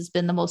awareness has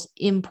been the most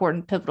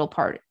important pivotal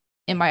part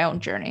in my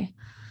own journey.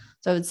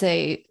 So I would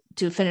say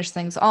to finish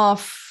things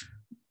off,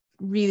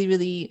 really,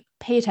 really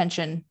pay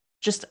attention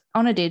just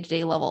on a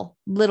day-to-day level,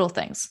 little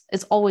things.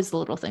 It's always the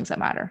little things that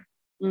matter.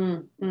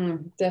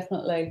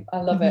 Definitely.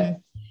 I love it.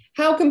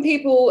 How can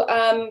people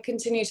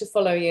continue to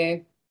follow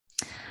you?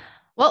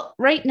 Well,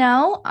 right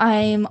now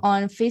I'm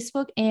on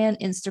Facebook and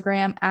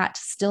Instagram at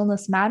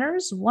Stillness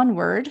Matters, one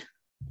word.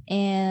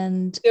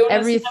 And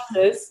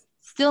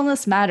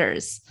Stillness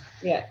Matters.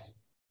 Yeah.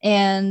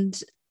 And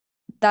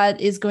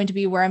that is going to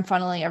be where I'm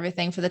funneling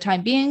everything for the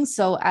time being.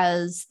 So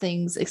as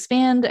things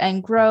expand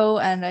and grow,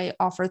 and I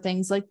offer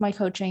things like my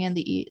coaching and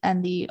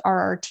the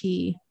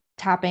RRT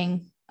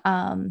tapping,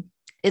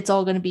 it's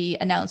all going to be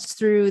announced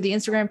through the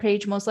Instagram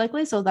page, most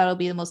likely. So that'll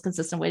be the most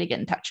consistent way to get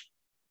in touch.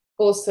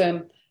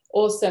 Awesome.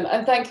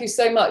 And thank you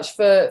so much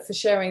for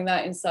sharing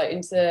that insight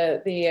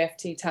into the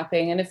EFT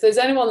tapping. And if there's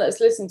anyone that's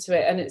listened to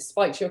it and it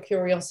spikes your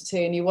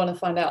curiosity and you want to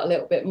find out a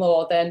little bit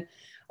more, then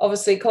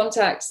obviously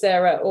contact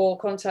Sarah or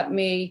contact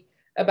me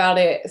about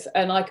it,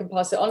 and I can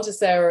pass it on to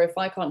Sarah if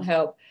I can't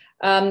help.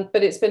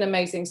 But it's been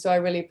amazing. So I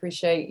really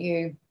appreciate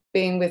you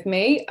being with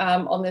me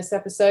on this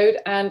episode,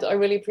 and I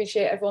really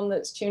appreciate everyone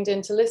that's tuned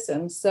in to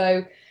listen.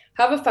 So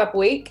have a fab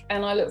week,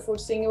 and I look forward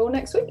to seeing you all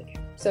next week.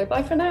 So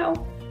bye for now.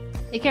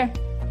 Take care.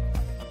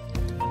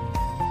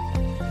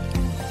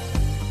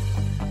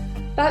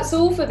 That's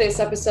all for this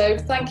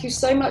episode. Thank you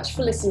so much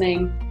for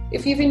listening.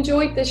 If you've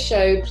enjoyed this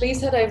show,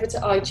 please head over to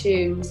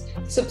iTunes,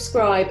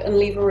 subscribe and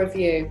leave a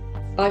review.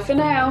 Bye for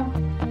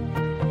now.